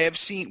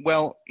seen.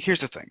 Well,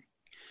 here's the thing.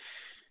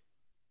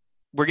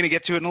 We're going to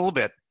get to it in a little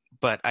bit,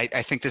 but I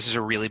think this is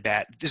a really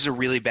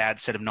bad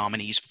set of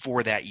nominees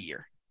for that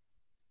year.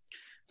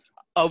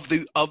 Of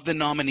the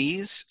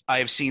nominees, I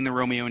have seen the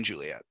Romeo and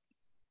Juliet,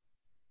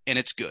 and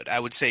it's good. I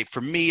would say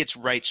for me, it's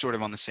right sort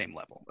of on the same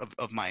level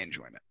of my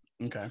enjoyment.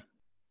 Okay.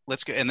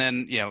 Let's go, and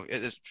then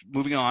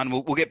moving on.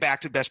 We'll get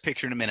back to Best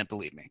Picture in a minute.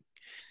 Believe me.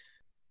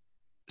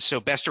 So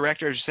Best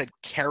Director, as I said,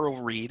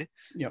 Carol Reed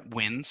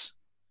wins.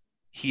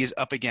 He is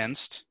up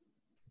against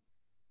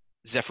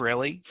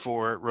Zeffirelli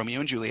for Romeo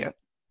and Juliet,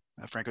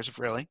 Franco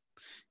Zeffirelli,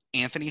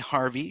 Anthony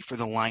Harvey for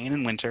The Lion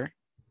in Winter.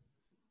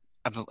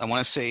 I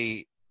want to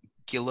say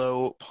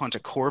Gillo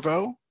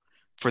Pontecorvo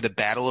for The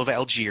Battle of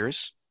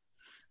Algiers,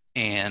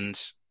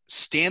 and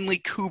Stanley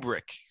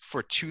Kubrick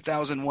for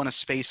 2001: A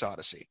Space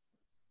Odyssey.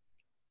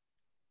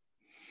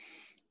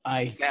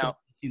 I haven't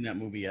seen that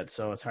movie yet,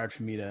 so it's hard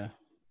for me to.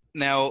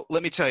 Now,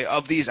 let me tell you,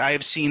 of these, I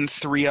have seen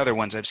three other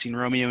ones. I've seen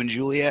Romeo and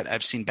Juliet,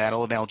 I've seen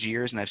Battle of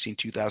Algiers, and I've seen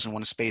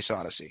 2001: A Space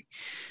Odyssey.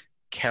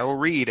 Carol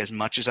Reed, as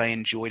much as I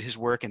enjoyed his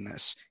work in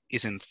this,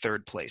 is in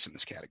third place in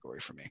this category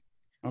for me.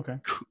 Okay.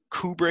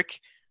 Kubrick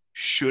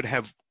should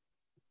have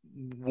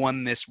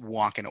won this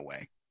walking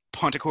away.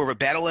 Pontecorvo,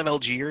 Battle of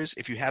Algiers,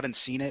 if you haven't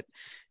seen it,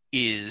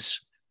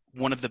 is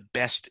one of the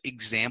best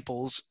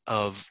examples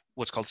of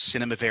what's called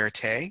cinema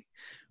verite,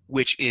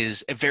 which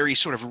is a very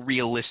sort of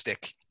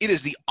realistic. It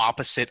is the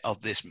opposite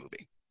of this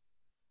movie,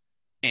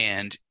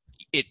 and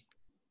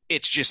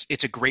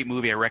it's a great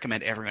movie. I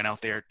recommend everyone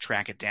out there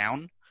track it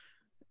down.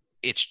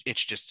 It's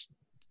just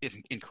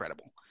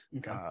incredible.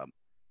 Okay.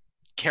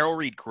 Carol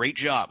Reed, great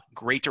job,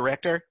 great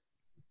director.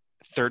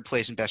 Third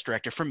place in best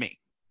director for me.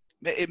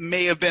 It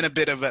may have been a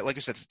bit of a, like I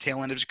said, it's the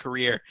tail end of his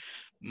career.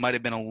 Might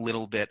have been a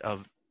little bit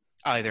of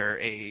either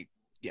a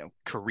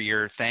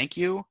career thank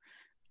you,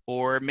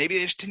 or maybe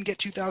they just didn't get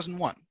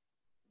 2001.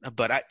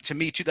 But to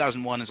me,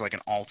 2001 is like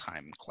an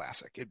all-time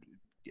classic.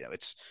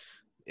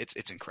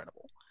 It's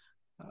incredible.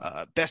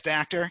 Best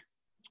actor,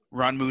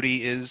 Ron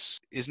Moody is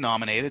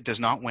nominated, does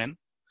not win.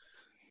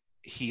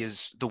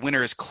 The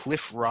winner is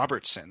Cliff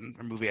Robertson,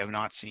 a movie I've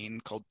not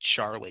seen called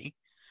Charlie.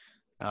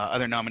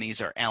 Other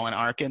nominees are Alan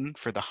Arkin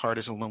for The Heart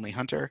is a Lonely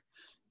Hunter,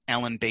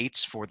 Alan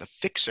Bates for The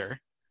Fixer,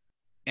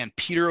 and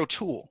Peter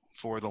O'Toole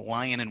for The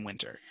Lion in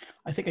Winter.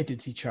 I think I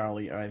did see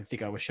Charlie. I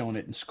think I was showing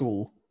it in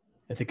school.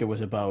 I think it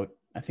was about,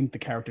 I think the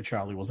character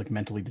Charlie was like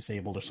mentally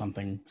disabled or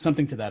something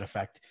to that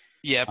effect.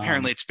 Yeah,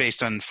 apparently it's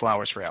based on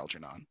Flowers for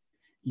Algernon.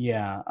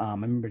 Yeah, I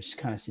remember just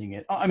kind of seeing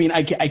it. I mean,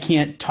 I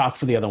can't talk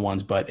for the other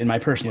ones, but in my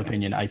personal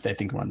opinion, I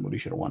think Ron Moody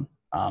should have won.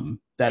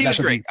 He was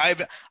great.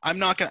 I'm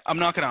not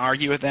gonna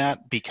argue with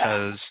that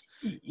because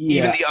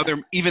even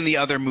the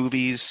other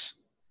movies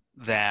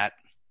that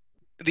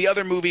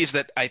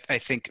I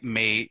think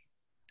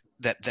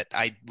that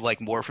I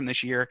like more from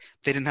this year,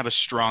 they didn't have a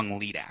strong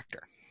lead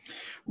actor.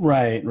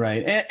 Right.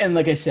 And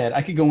like I said,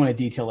 I could go into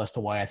detail as to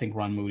why I think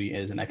Ron Moody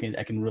is, and I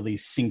can really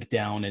sink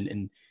down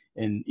and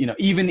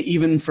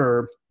even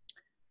for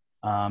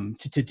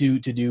to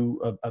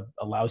do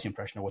a lousy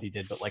impression of what he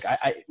did, but like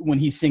I when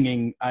he's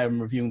singing,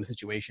 I'm reviewing the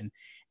situation.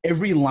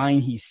 Every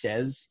line he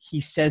says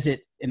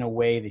it in a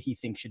way that he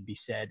thinks should be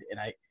said. And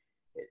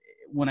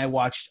when I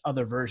watched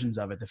other versions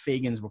of it, the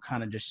Fagans were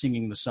kind of just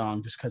singing the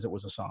song just because it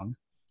was a song.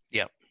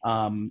 Yep.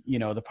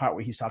 The part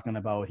where he's talking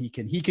about he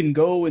can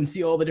go and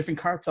see all the different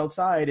carts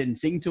outside and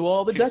sing to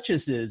all the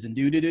duchesses and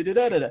do.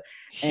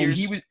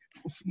 And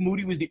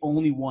Moody was the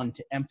only one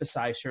to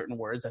emphasize certain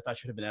words I thought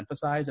should have been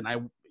emphasized. And I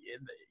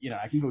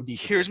can go deep.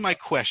 Here's my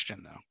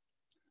question though.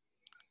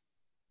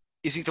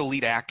 Is he the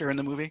lead actor in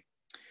the movie?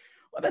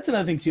 Well, that's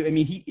another thing too. I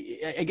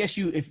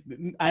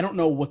mean, I don't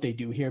know what they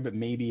do here, but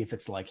maybe if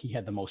it's like he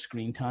had the most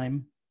screen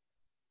time,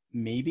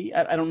 maybe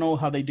I don't know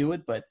how they do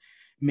it, but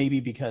maybe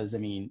because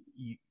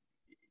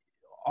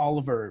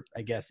Oliver,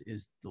 I guess,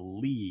 is the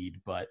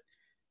lead, but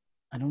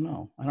I don't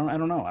know. I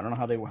don't know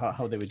how they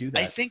would do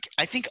that.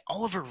 I think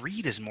Oliver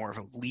Reed is more of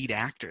a lead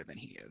actor than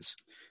he is.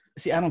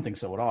 See, I don't think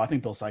so at all. I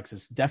think Bill Sikes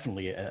is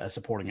definitely a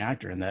supporting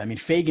actor in that. I mean,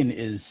 Fagin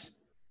is.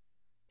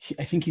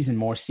 I think he's in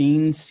more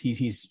scenes.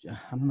 He's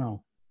I don't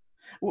know.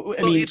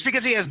 I mean, it's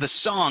because he has the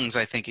songs.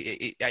 I think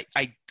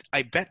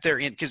I bet they're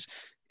in because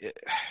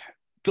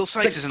Bill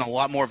Sikes is in a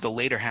lot more of the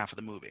later half of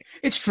the movie.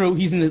 It's true.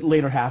 He's in the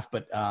later half,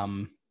 but I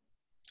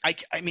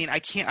mean, I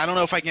can't. I don't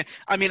know if I can.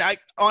 I mean, I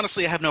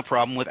honestly have no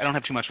problem with. I don't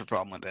have too much of a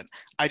problem with it.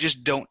 I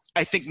just don't.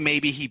 I think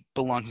maybe he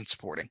belongs in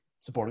supporting.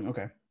 Supporting,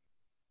 okay.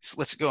 So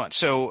let's go on.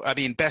 So I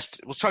mean, let's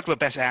talk about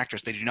best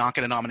actress. They do not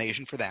get a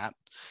nomination for that.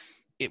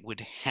 It would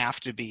have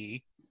to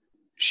be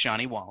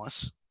Shani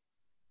Wallace.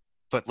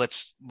 But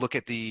let's look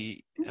at the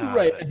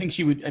right. I think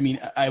she would. I mean,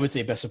 I would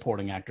say best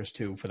supporting actress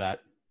too for that.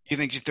 You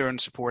think she's throwing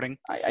supporting?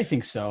 I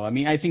think so. I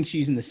mean, I think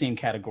she's in the same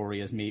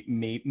category as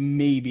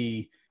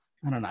maybe.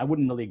 I don't know. I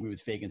wouldn't really agree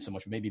with Fagin so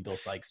much. Maybe Bill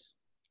Sikes.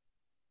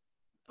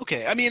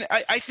 Okay. I mean,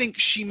 I think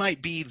she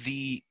might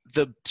be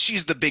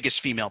she's the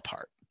biggest female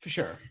part for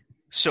sure.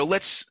 So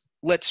let's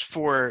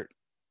for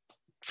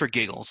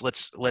giggles,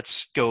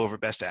 let's go over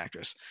best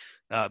actress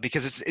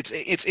because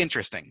it's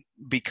interesting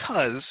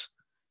because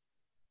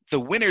the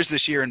winners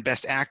this year in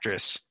best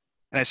actress,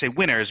 and I say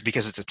winners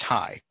because it's a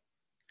tie,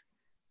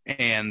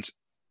 and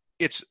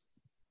it's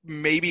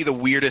maybe the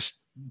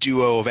weirdest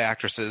duo of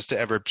actresses to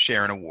ever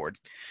share an award.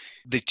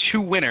 The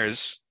two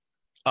winners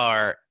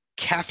are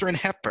Katharine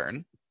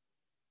Hepburn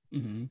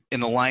in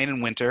The Lion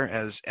in Winter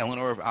as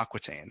Eleanor of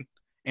Aquitaine.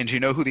 And do you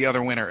know who the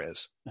other winner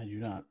is? I do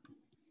not.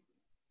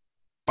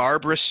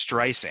 Barbara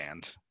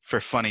Streisand for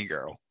Funny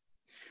Girl.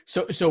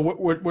 So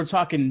we're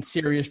talking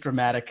serious,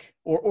 dramatic,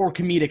 or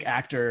comedic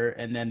actor,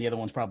 and then the other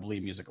one's probably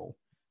a musical.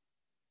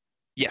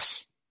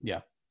 Yes. Yeah.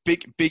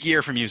 Big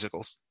year for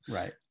musicals.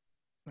 Right.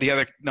 The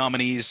other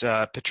nominees,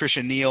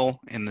 Patricia Neal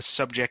in The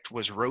Subject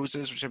Was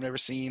Roses, which I've never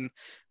seen.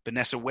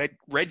 Vanessa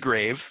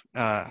Redgrave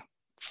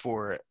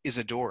for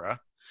Isadora.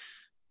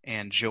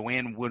 And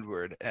Joanne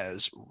Woodward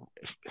as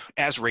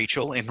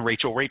Rachel in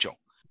Rachel.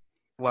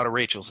 A lot of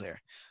Rachels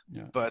there.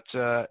 Yeah. But,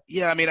 I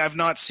mean, I've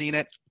not seen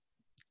it.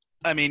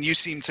 I mean, you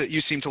seem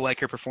to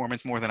like her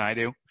performance more than I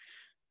do.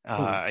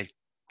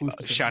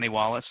 Shani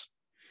Wallace.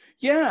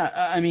 Yeah,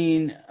 I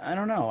mean, I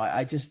don't know.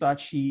 I just thought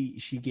she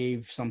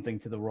gave something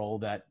to the role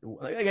that,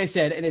 like I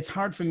said, and it's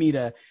hard for me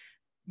to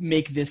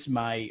make this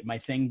my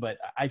thing, but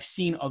I've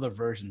seen other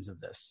versions of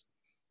this,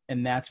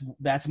 and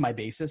that's my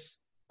basis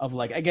of,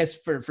 like, I guess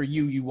for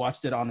you, you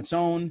watched it on its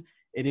own.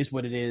 It is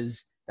what it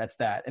is. That's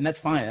that, and that's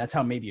fine. That's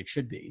how maybe it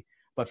should be.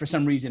 But for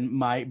some reason,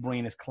 my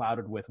brain is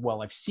clouded with,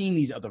 well, I've seen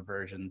these other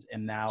versions,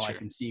 and now I Sure.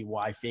 can see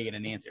why Fagin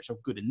and Nancy are so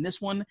good in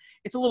this one.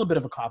 It's a little bit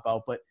of a cop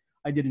out, but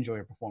I did enjoy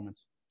her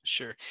performance.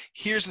 Sure.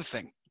 Here's the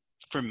thing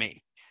for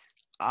me.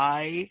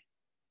 I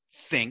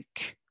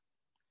think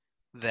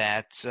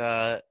that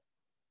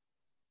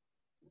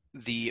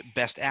the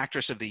Best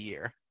Actress of the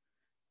Year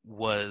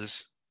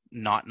was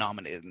not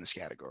nominated in this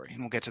category, and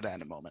we'll get to that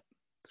in a moment.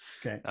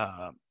 Okay.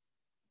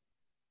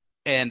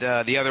 And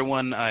the other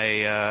one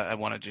I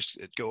want to just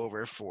go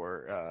over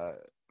for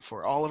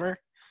Oliver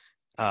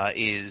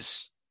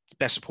is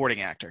Best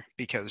Supporting Actor,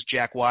 because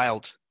Jack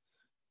Wilde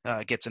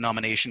gets a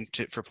nomination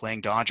for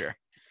playing Dodger,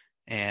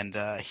 and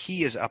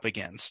he is up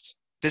against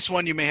this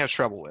one. You may have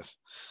trouble with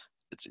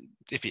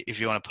if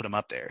you want to put him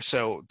up there.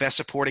 So Best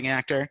Supporting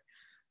Actor,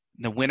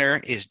 the winner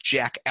is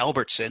Jack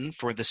Albertson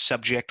for The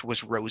Subject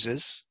Was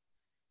Roses.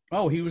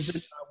 Oh, he was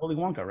in Willy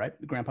Wonka, right?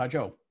 Grandpa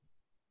Joe.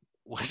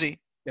 Was he?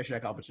 Yeah,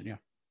 Jack Albertson, yeah.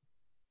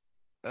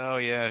 Oh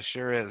yeah,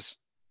 sure is.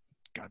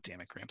 God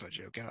damn it, Grandpa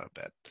Joe, get out of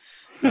bed.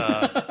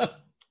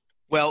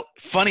 Well,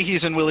 funny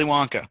he's in Willy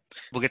Wonka.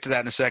 We'll get to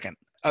that in a second.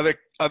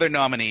 Other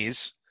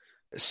nominees: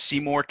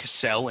 Seymour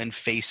Cassell in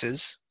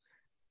Faces,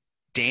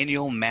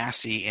 Daniel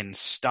Massey in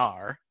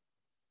Star,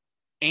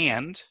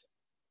 and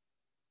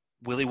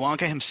Willy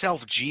Wonka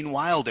himself, Gene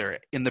Wilder,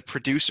 in The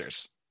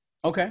Producers.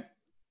 Okay.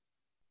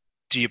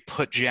 Do you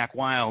put Jack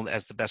Wilde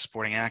as the Best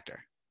Supporting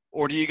Actor,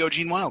 or do you go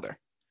Gene Wilder?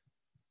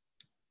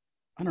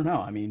 I don't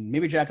know. I mean,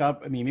 maybe Jack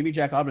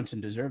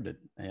Albertson deserved it.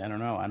 I don't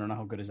know. I don't know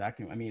how good his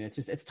acting. I mean,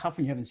 it's tough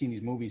when you haven't seen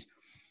these movies.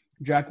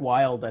 Jack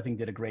Wilde, I think,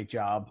 did a great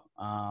job.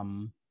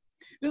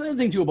 The other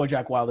thing too about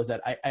Jack Wilde is that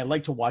I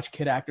like to watch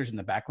kid actors in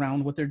the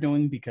background what they're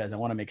doing, because I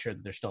want to make sure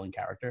that they're still in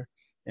character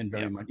and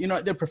very much,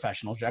 they're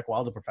professionals. Jack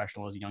Wilde's a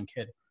professional as a young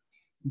kid,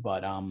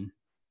 but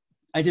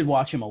I did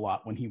watch him a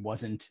lot when he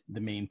wasn't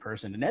the main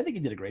person, and I think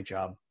he did a great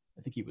job.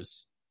 I think he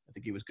was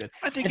good.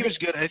 I think he was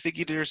good. I think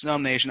he deserves a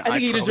nomination. I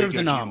think he deserves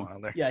the nom.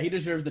 Wilder. Yeah, he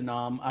deserves the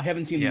nom. I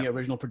haven't seen the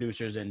original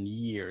Producers in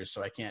years,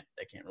 so I can't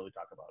really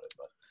talk about it.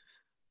 But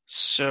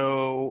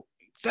so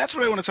that's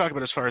what I want to talk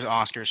about as far as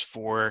Oscars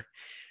for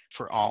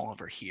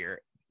Oliver here,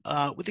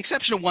 with the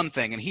exception of one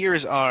thing, and here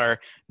is our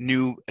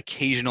new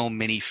occasional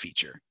mini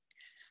feature.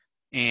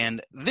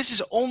 And this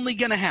is only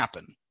going to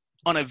happen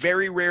on a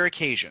very rare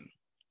occasion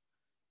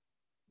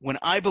when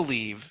I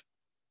believe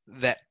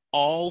that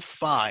all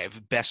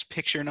 5 Best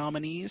Picture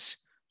nominees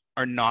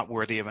are not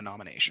worthy of a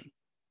nomination.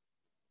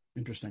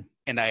 Interesting.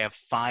 And I have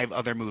 5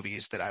 other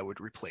movies that I would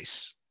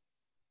replace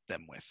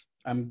them with.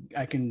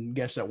 I can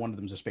guess that one of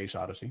them is A Space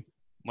Odyssey.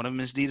 One of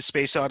them is indeed A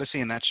Space Odyssey,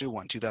 and that should have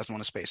won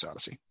 2001: A Space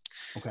Odyssey.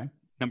 Okay.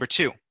 Number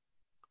 2,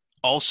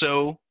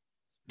 also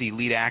the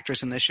lead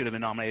actress in this should have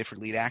been nominated for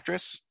lead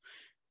actress,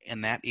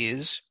 and that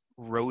is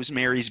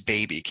Rosemary's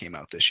Baby, came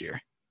out this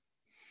year.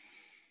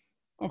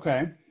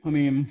 Okay. I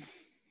mean,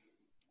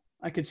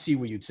 I could see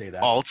where you'd say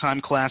that.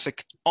 All-time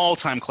classic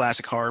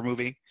horror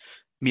movie.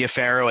 Mia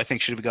Farrow, I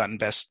think, should have gotten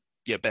best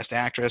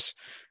actress.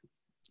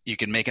 You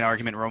could make an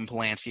argument Roman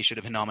Polanski should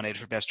have been nominated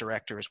for best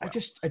director as well.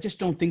 I just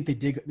don't think they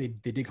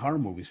dig horror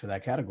movies for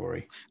that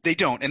category. They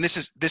don't, and this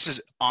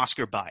is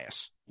Oscar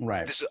bias.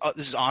 Right. This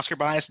is Oscar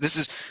bias.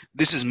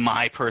 This is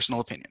my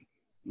personal opinion.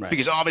 Right.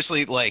 Because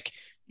obviously, like,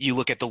 you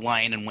look at The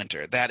Lion in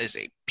Winter, that is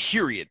a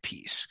period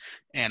piece,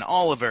 and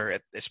Oliver,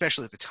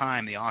 especially at the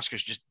time, the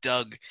Oscars just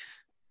dug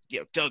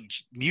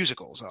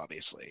musicals,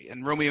 obviously,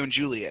 and Romeo and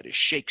Juliet is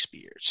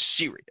Shakespeare,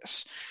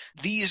 serious.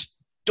 These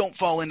don't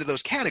fall into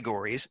those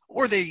categories,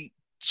 or they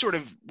sort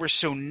of were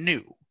so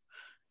new.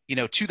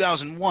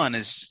 2001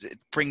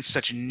 brings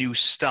such new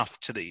stuff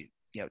to the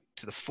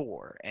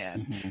fore,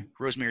 and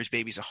Rosemary's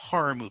Baby is a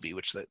horror movie,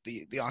 which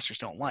the Oscars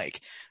don't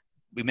like.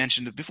 We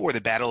mentioned it before, The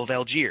Battle of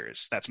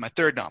Algiers. That's my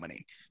 3rd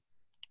nominee.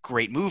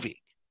 Great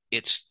movie.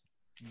 It's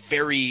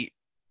very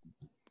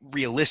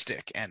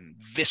realistic and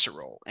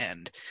visceral,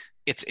 and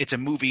it's a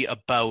movie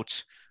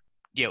about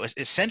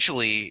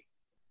essentially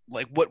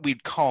like what we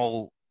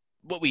call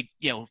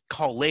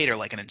later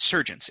like an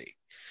insurgency.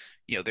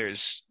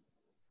 There's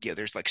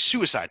like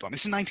suicide bombing.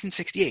 This is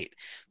 1968.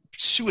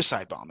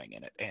 Suicide bombing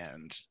in it,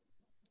 and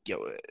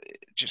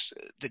just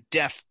the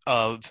death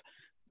of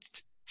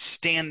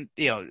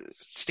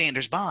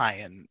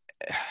standers-by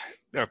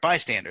or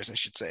bystanders, I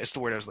should say. It's the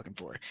word I was looking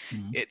for.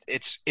 Mm-hmm.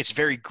 It's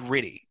very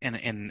gritty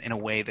in a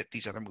way that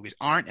these other movies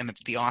aren't, and that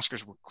the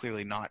Oscars were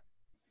clearly not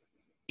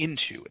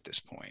into at this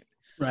point.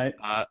 Right.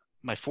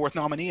 My 4th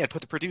nominee, I'd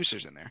put The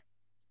Producers in there.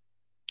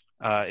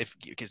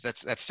 Because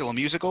that's still a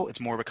musical. It's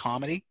more of a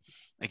comedy.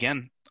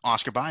 Again,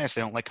 Oscar bias.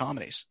 They don't like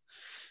comedies.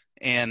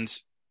 And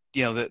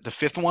the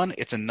 5th one,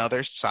 it's another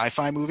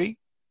sci-fi movie,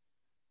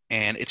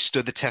 and it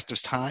stood the test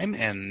of time.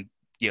 And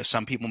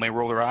some people may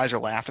roll their eyes or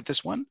laugh at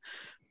this one,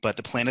 but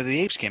the Planet of the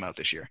Apes came out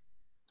this year.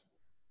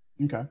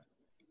 Okay.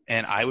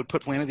 And I would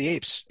put Planet of the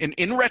Apes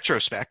in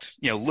retrospect,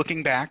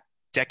 looking back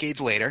decades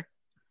later,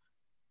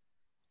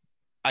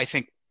 I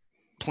think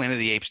Planet of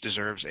the Apes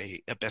deserves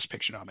a Best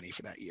Picture nominee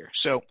for that year.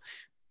 So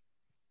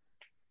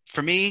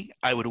for me,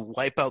 I would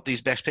wipe out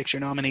these Best Picture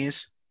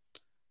nominees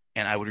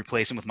and I would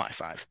replace them with my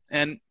 5.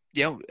 And,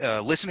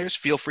 listeners,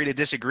 feel free to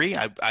disagree.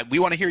 We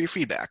want to hear your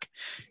feedback.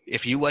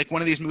 If you like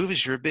one of these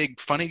movies, you're a big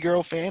Funny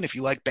Girl fan. If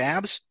you like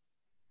Babs,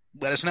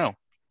 let us know.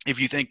 If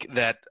you think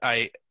that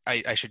I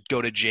should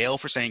go to jail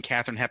for saying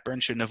Katharine Hepburn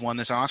shouldn't have won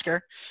this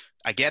Oscar,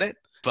 I get it.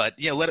 But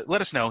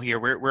let us know here.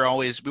 We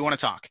want to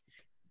talk.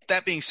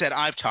 That being said,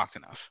 I've talked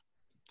enough.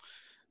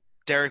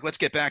 Derek, let's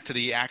get back to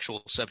the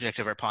actual subject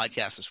of our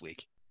podcast this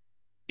week.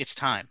 It's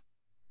time,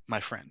 my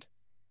friend,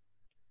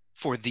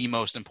 for the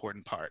most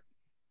important part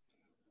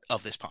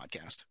of this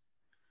podcast.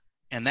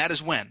 And that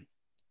is when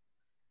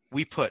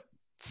we put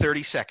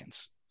 30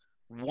 seconds,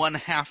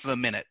 1/2 of a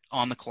minute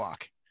on the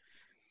clock,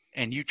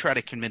 and you try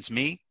to convince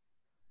me.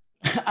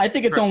 I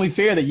think it's only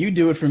fair that you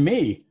do it for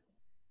me.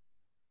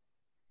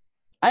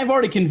 I've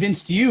already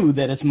convinced you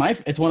that it's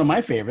one of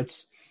my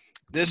favorites.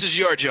 This is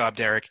your job,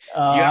 Derek.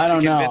 I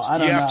don't know.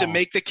 You have to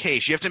make the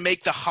case. You have to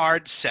make the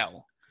hard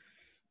sell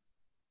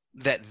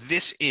that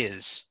this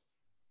is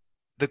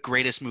the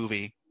greatest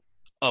movie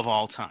of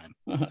all time.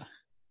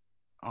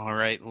 All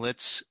right,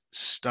 let's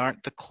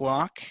start the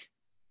clock.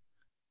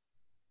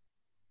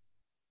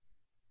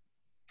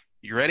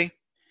 You ready?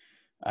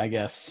 I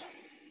guess.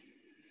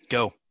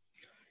 Go.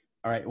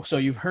 All right. So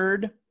you've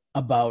heard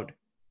about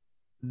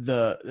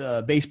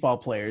the baseball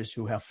players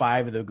who have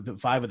 5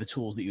 of the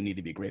tools that you need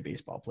to be a great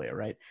baseball player,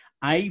 right?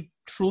 I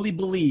truly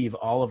believe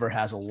Oliver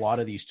has a lot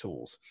of these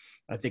tools.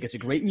 I think it's a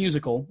great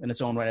musical in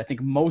its own right. I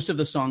think most of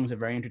the songs are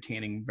very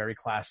entertaining, very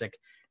classic.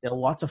 They're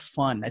lots of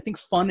fun. I think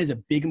fun is a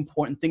big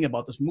important thing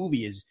about this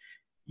movie. Is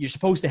you're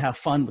supposed to have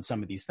fun with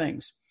some of these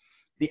things.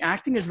 The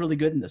acting is really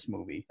good in this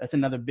movie. That's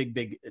another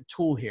big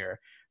tool here.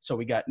 So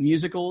we got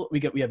musical, we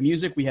have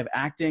music, we have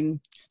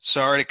acting.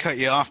 Sorry to cut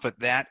you off, but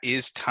that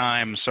is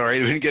time. Sorry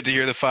we didn't get to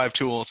hear the 5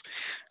 tools.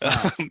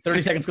 Wow,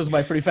 30 seconds goes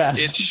by pretty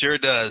fast. It sure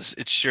does.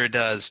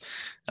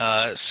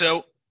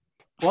 Well,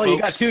 folks, you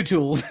got 2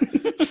 tools.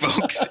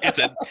 Folks,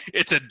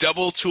 it's a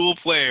double tool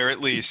player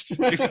at least.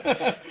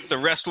 The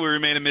rest will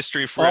remain a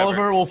mystery forever.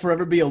 Oliver will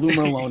forever be a Lou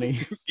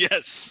Merlone.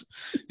 Yes.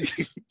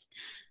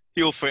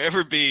 He will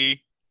forever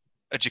be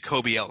a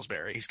Jacoby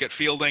Ellsbury. He's got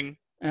fielding.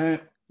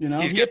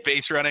 He's got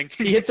base running.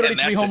 He hit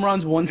 33 home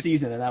runs one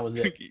season, and that was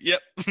it.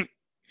 Yep.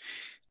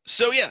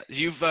 So yeah,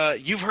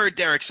 you've heard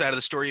Derek's side of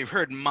the story. You've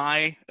heard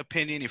my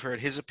opinion. You've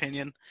heard his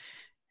opinion,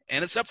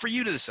 and it's up for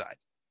you to decide.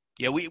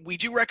 Yeah, we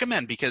do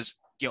recommend because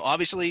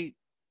obviously,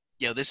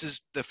 this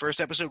is the first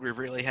episode we've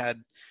really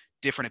had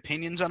different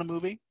opinions on a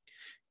movie,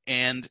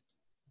 and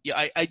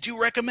I do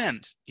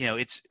recommend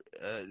it's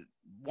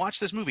watch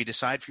this movie,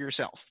 decide for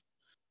yourself.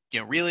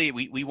 Really,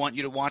 we want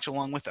you to watch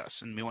along with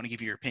us, and we want to give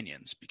you your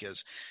opinions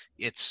because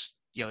it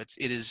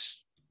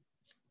is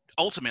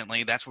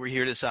ultimately that's what we're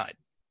here to decide.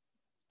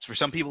 So for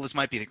some people, this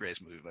might be the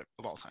greatest movie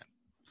of all time.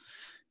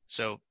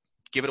 So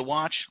give it a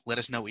watch. Let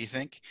us know what you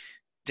think.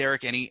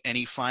 Derek,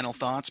 any final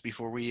thoughts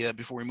before we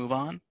move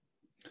on?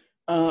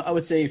 I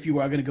would say if you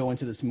are going to go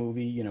into this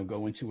movie,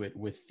 go into it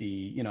with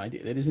the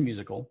it is a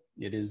musical.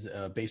 It is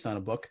based on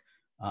a book.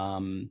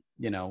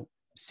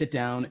 Sit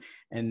down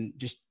and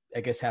just, I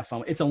guess, have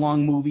fun. It's a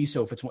long movie,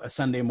 so if it's a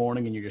Sunday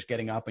morning and you're just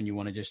getting up and you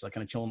want to just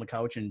kind of chill on the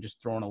couch and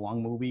just throw in a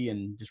long movie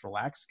and just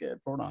relax,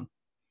 throw it on.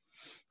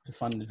 It's a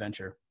fun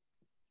adventure.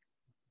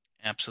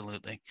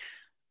 Absolutely.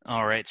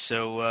 All right,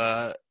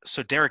 so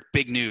Derek,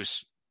 big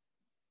news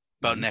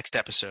about next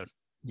episode.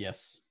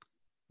 Yes,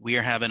 we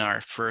are having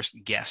our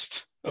first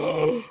guest.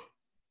 Oh,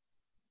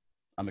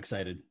 I'm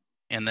excited,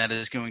 and that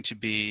is going to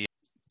be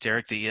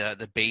Derek,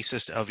 the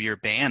bassist of your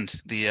band,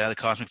 the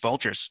Cosmic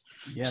Vultures.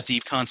 Yes.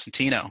 Steve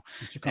Constantino.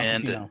 Mr.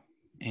 Constantino.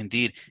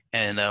 Indeed.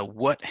 And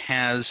what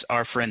has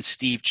our friend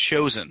Steve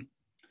chosen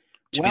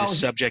to be the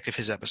subject of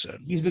his episode?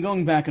 He's been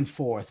going back and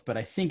forth, but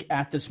I think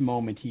at this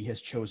moment he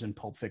has chosen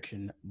Pulp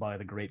Fiction by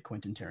the great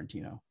Quentin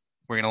Tarantino.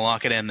 We're going to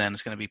lock it in then.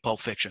 It's going to be Pulp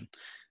Fiction.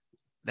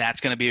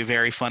 That's going to be a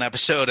very fun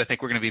episode. I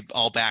think we're going to be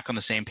all back on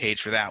the same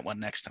page for that one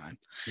next time.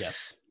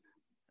 Yes.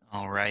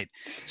 All right.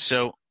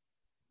 So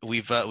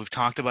we've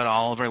talked about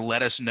Oliver.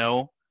 Let us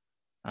know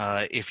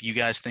if you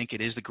guys think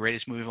it is the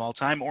greatest movie of all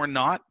time or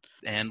not,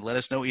 and let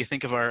us know what you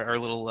think of our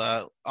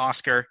little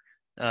Oscar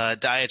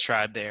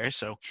diatribe there.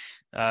 So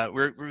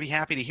we'll be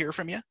happy to hear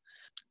from you.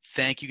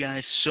 Thank you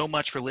guys so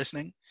much for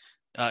listening.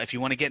 If you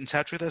want to get in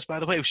touch with us, by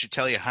the way, we should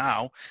tell you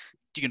how.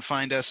 You can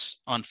find us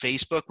on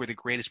Facebook. We're the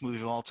Greatest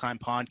Movie of All Time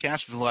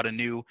podcast. We have a lot of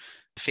new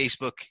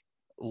Facebook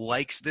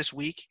likes this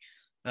week.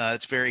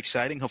 It's very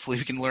exciting. Hopefully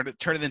we can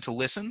turn it into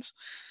listens.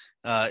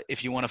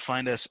 If you want to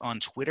find us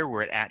on Twitter,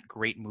 we're at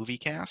Great Movie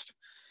Cast.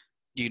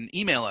 You can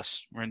email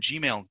us. We're on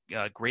Gmail,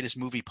 Greatest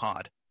Movie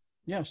Pod.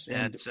 Yes.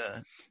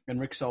 And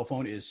Rick's cell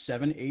phone is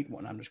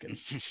 781. I'm just kidding.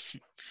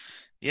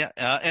 Yeah.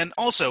 And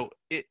also,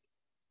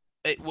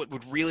 what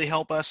would really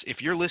help us,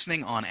 if you're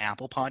listening on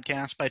Apple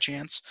Podcasts by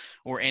chance,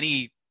 or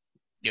any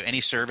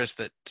service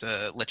that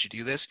lets you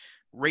do this,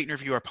 rate and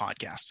review our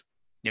podcast.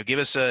 Give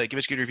us a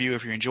good review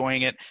if you're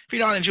enjoying it. If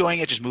you're not enjoying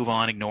it, just move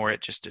on, ignore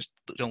it. Just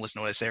don't listen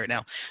to what I say right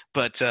now.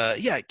 But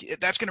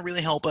that's going to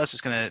really help us.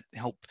 It's going to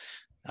help.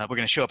 We're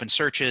going to show up in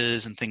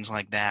searches and things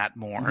like that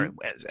more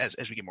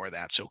as we get more of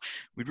that. So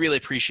we'd really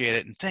appreciate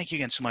it. And thank you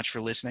again so much for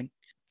listening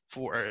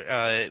for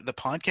the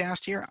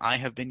podcast here. I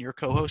have been your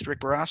co-host, Rick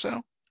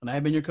Barrasso. And I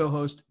have been your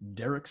co-host,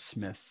 Derek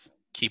Smith.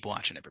 Keep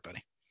watching,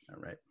 everybody. All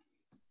right.